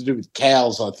is. It's to do with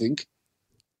cows, I think.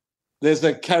 There's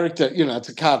a character, it's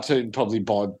a cartoon probably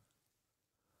by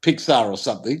Pixar or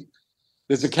something.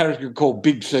 There's a character called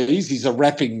Big Cheese. He's a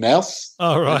rapping mouse.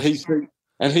 Oh, right.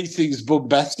 And he sings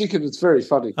Bombastic, and it's very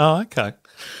funny. Oh, okay.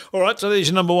 All right, so there's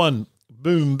your number one,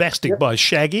 Bombastic by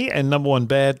Shaggy, and number one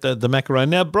bad, the Macarena.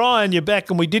 Now, Brian, you're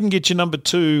back, and we didn't get your number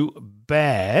two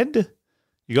bad.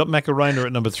 You got Macarena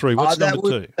at number 3. What's number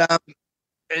 2?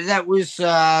 That was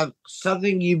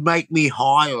something you make me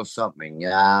high or something.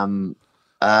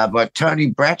 by Tony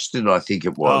Braxton, I think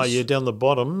it was. Oh, yeah, down the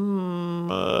bottom.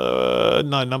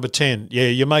 No, number 10. Yeah,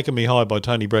 You're Making Me High by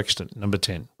Tony Braxton, number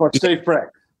 10. By Steve Brack.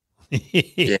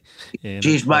 Yeah.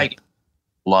 She's making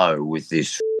low with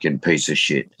this fucking piece of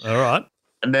shit. All right.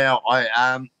 Now,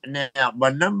 my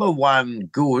number one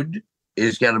good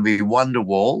is going to be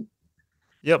Wonderwall.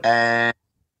 Yep. And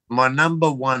my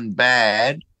number one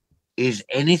bad is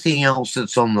anything else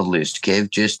that's on the list, Kev.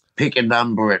 Just pick a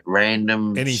number at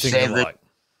random. Anything 7. you like.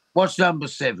 What's number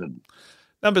 7?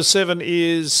 Number 7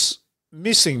 is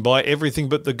Missing by Everything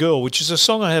But the Girl, which is a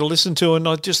song I had to listen to, and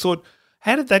I just thought,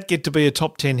 how did that get to be a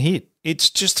top 10 hit? It's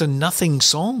just a nothing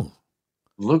song.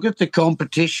 Look at the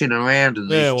competition around in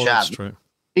this chart. That's true.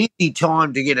 Easy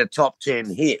time to get a top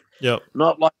 10 hit. Yep.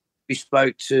 Not like we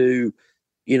spoke to,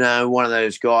 one of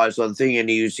those guys on thing, and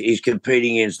he's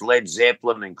competing against Led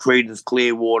Zeppelin and Creedence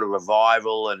Clearwater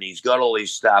Revival, and he's got all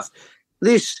his stuff.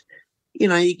 This,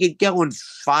 you could go and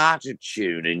fart a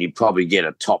tune and you'd probably get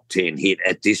a top 10 hit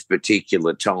at this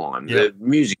particular time. Yep. The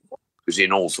music was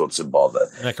in all sorts of bother.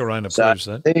 Macarena proves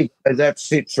that. There you go,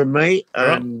 that's it from me.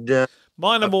 Right. And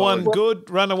my number one good,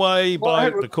 Runaway by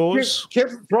The Cause.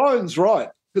 Brian's right,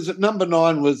 because at number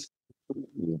 9 wasn't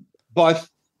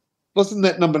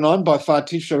that number 9 by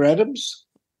Fartisha Adams?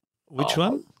 Which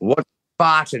one? What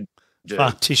farted?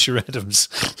 Fartisha Adams.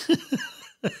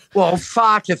 Well,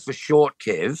 farter for short,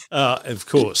 Kev. Of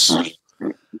course.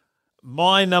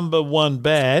 My number one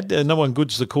bad, number one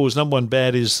good's The Cause, number one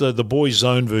bad is the Boys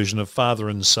Own version of Father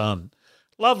and Son.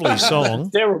 Lovely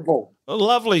song. Terrible. A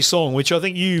lovely song, which I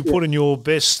think you put in your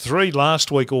best 3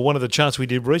 last week, or one of the charts we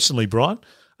did recently, Brian.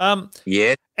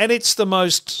 Yeah. And it's the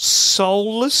most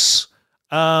soulless,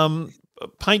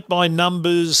 paint by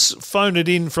numbers, phone it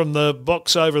in from the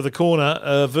box over the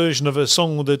corner version of a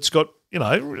song that's got,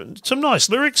 some nice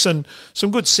lyrics and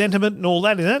some good sentiment and all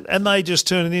that in it. And they just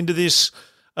turn it into this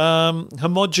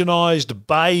homogenised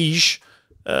beige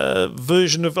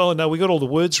version of, oh, no, we got all the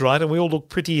words right and we all look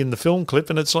pretty in the film clip.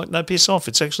 And it's like, no, piss off.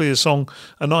 It's actually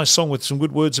a nice song with some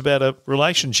good words about a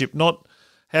relationship, not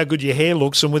how good your hair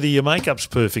looks and whether your makeup's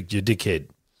perfect, you dickhead.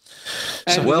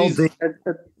 And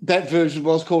that version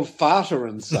was called Farter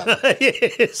and Son.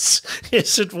 yes,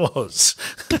 it was.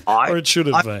 Or it should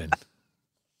have been.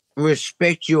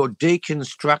 Respect your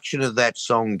deconstruction of that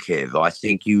song, Kev. I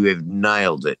think you have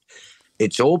nailed it.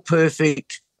 It's all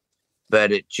perfect,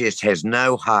 but it just has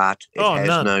no heart. It has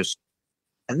none. no.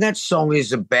 And that song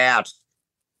is about.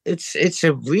 It's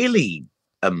a really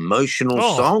emotional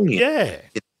song. Yeah.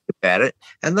 About it,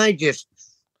 and they just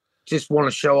want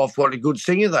to show off what a good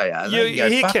singer they are.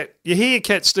 You hear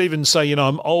Cat Stevens say,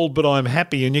 I'm old but I'm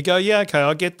happy, and you go, yeah, okay,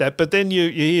 I get that. But then you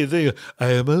hear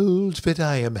I am old but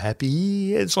I am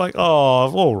happy. It's like, oh,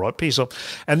 all right, peace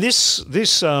off. And this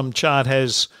chart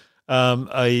has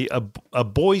a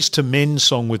Boys to Men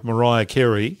song with Mariah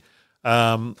Carey,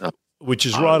 which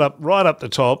is right up the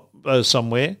top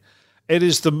somewhere. It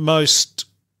is the most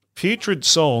putrid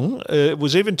song. It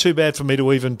was even too bad for me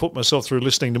to even put myself through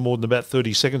listening to more than about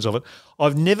 30 seconds of it.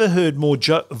 I've never heard more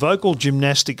vocal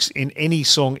gymnastics in any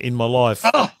song in my life.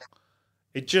 Oh.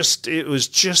 It was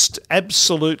just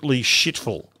absolutely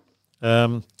shitful.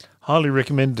 Highly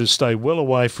recommended to stay well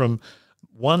away from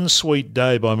One Sweet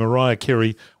Day by Mariah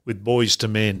Carey with Boys to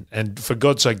Men. And for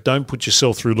God's sake, don't put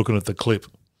yourself through looking at the clip.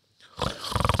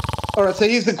 All right, so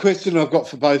here's the question I've got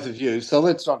for both of you. So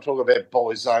let's not talk about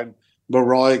Boys Own,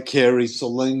 Mariah Carey,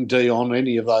 Celine Dion,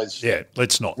 any of those. Yeah,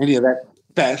 let's not. Any of that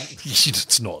bash.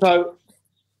 It's not.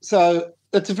 So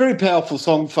it's a very powerful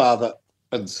song, Father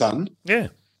and Son. Yeah.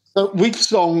 So which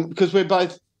song, because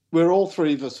we're all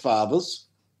three of us fathers.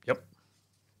 Yep.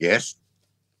 Yes.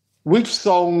 Which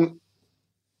song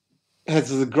has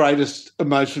the greatest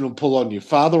emotional pull on you,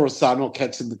 Father or Son or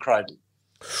Cats in the Cradle?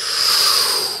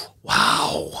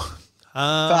 Wow.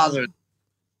 Father,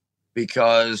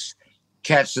 because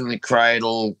Cats in the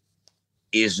Cradle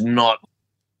is not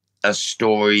a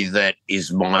story that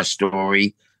is my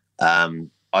story.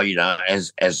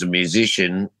 As a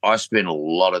musician, I spent a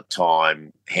lot of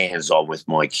time hands-on with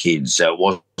my kids, so it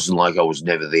wasn't like I was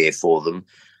never there for them.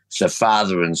 So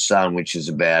Father and Son, which is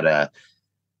about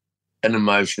an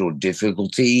emotional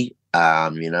difficulty,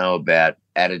 about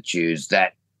attitudes,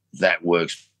 that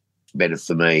works better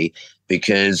for me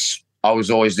because I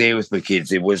was always there with my kids.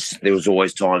 There was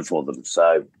always time for them.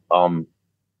 So I'm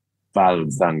Father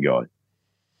and Son guy.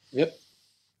 Yep.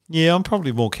 Yeah, I'm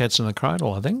probably more Cats in the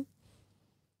Cradle, I think.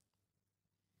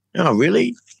 Oh,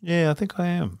 really? Yeah, I think I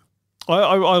am.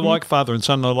 I like Father and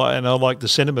Son, I like the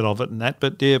sentiment of it and that,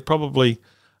 but yeah, probably,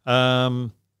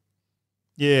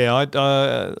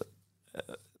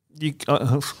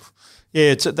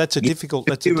 Yeah, that's a difficult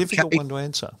one to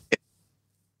answer.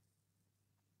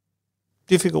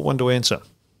 Difficult one to answer.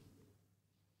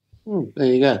 There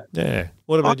you go. Yeah.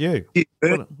 What about you?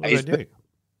 What about you?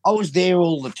 I was there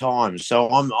all the time, so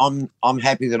I'm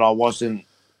happy that I wasn't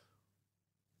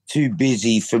too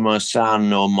busy for my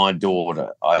son or my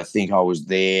daughter. I think I was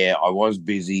there. I was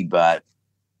busy, but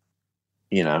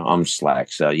I'm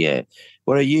slack. So yeah.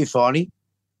 What are you, Finey?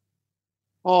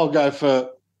 I'll go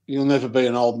for You'll Never Be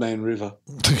an Old Man River.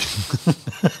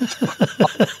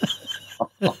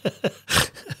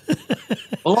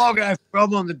 Well, I'll go for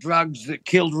I'm on the drugs that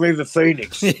killed River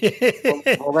Phoenix. Well,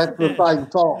 that's the same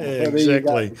song.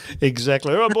 Yeah,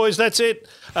 exactly. All right, boys, that's it.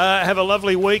 Have a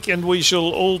lovely week, and we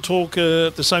shall all talk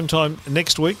at the same time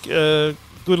next week. Good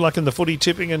luck in the footy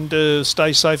tipping, and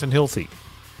stay safe and healthy.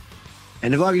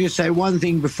 And if I can just say one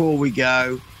thing before we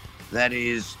go, that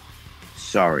is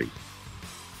sorry.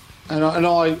 And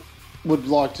I would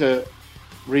like to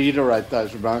reiterate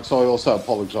those remarks. I also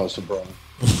apologise to Brian.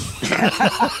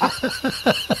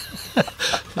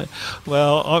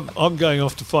 Well, I'm going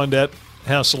off to find out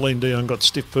how Celine Dion got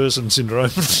stiff person syndrome.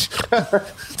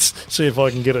 See if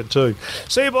I can get it too.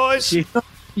 See you, boys. You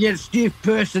get stiff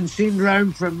person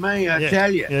syndrome from me, I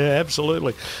tell you. Yeah,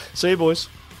 absolutely. See you, boys.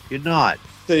 Good night.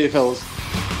 See you, fellas.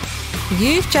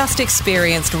 You've just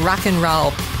experienced Ruck and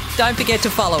Roll. Don't forget to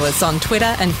follow us on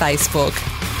Twitter and Facebook.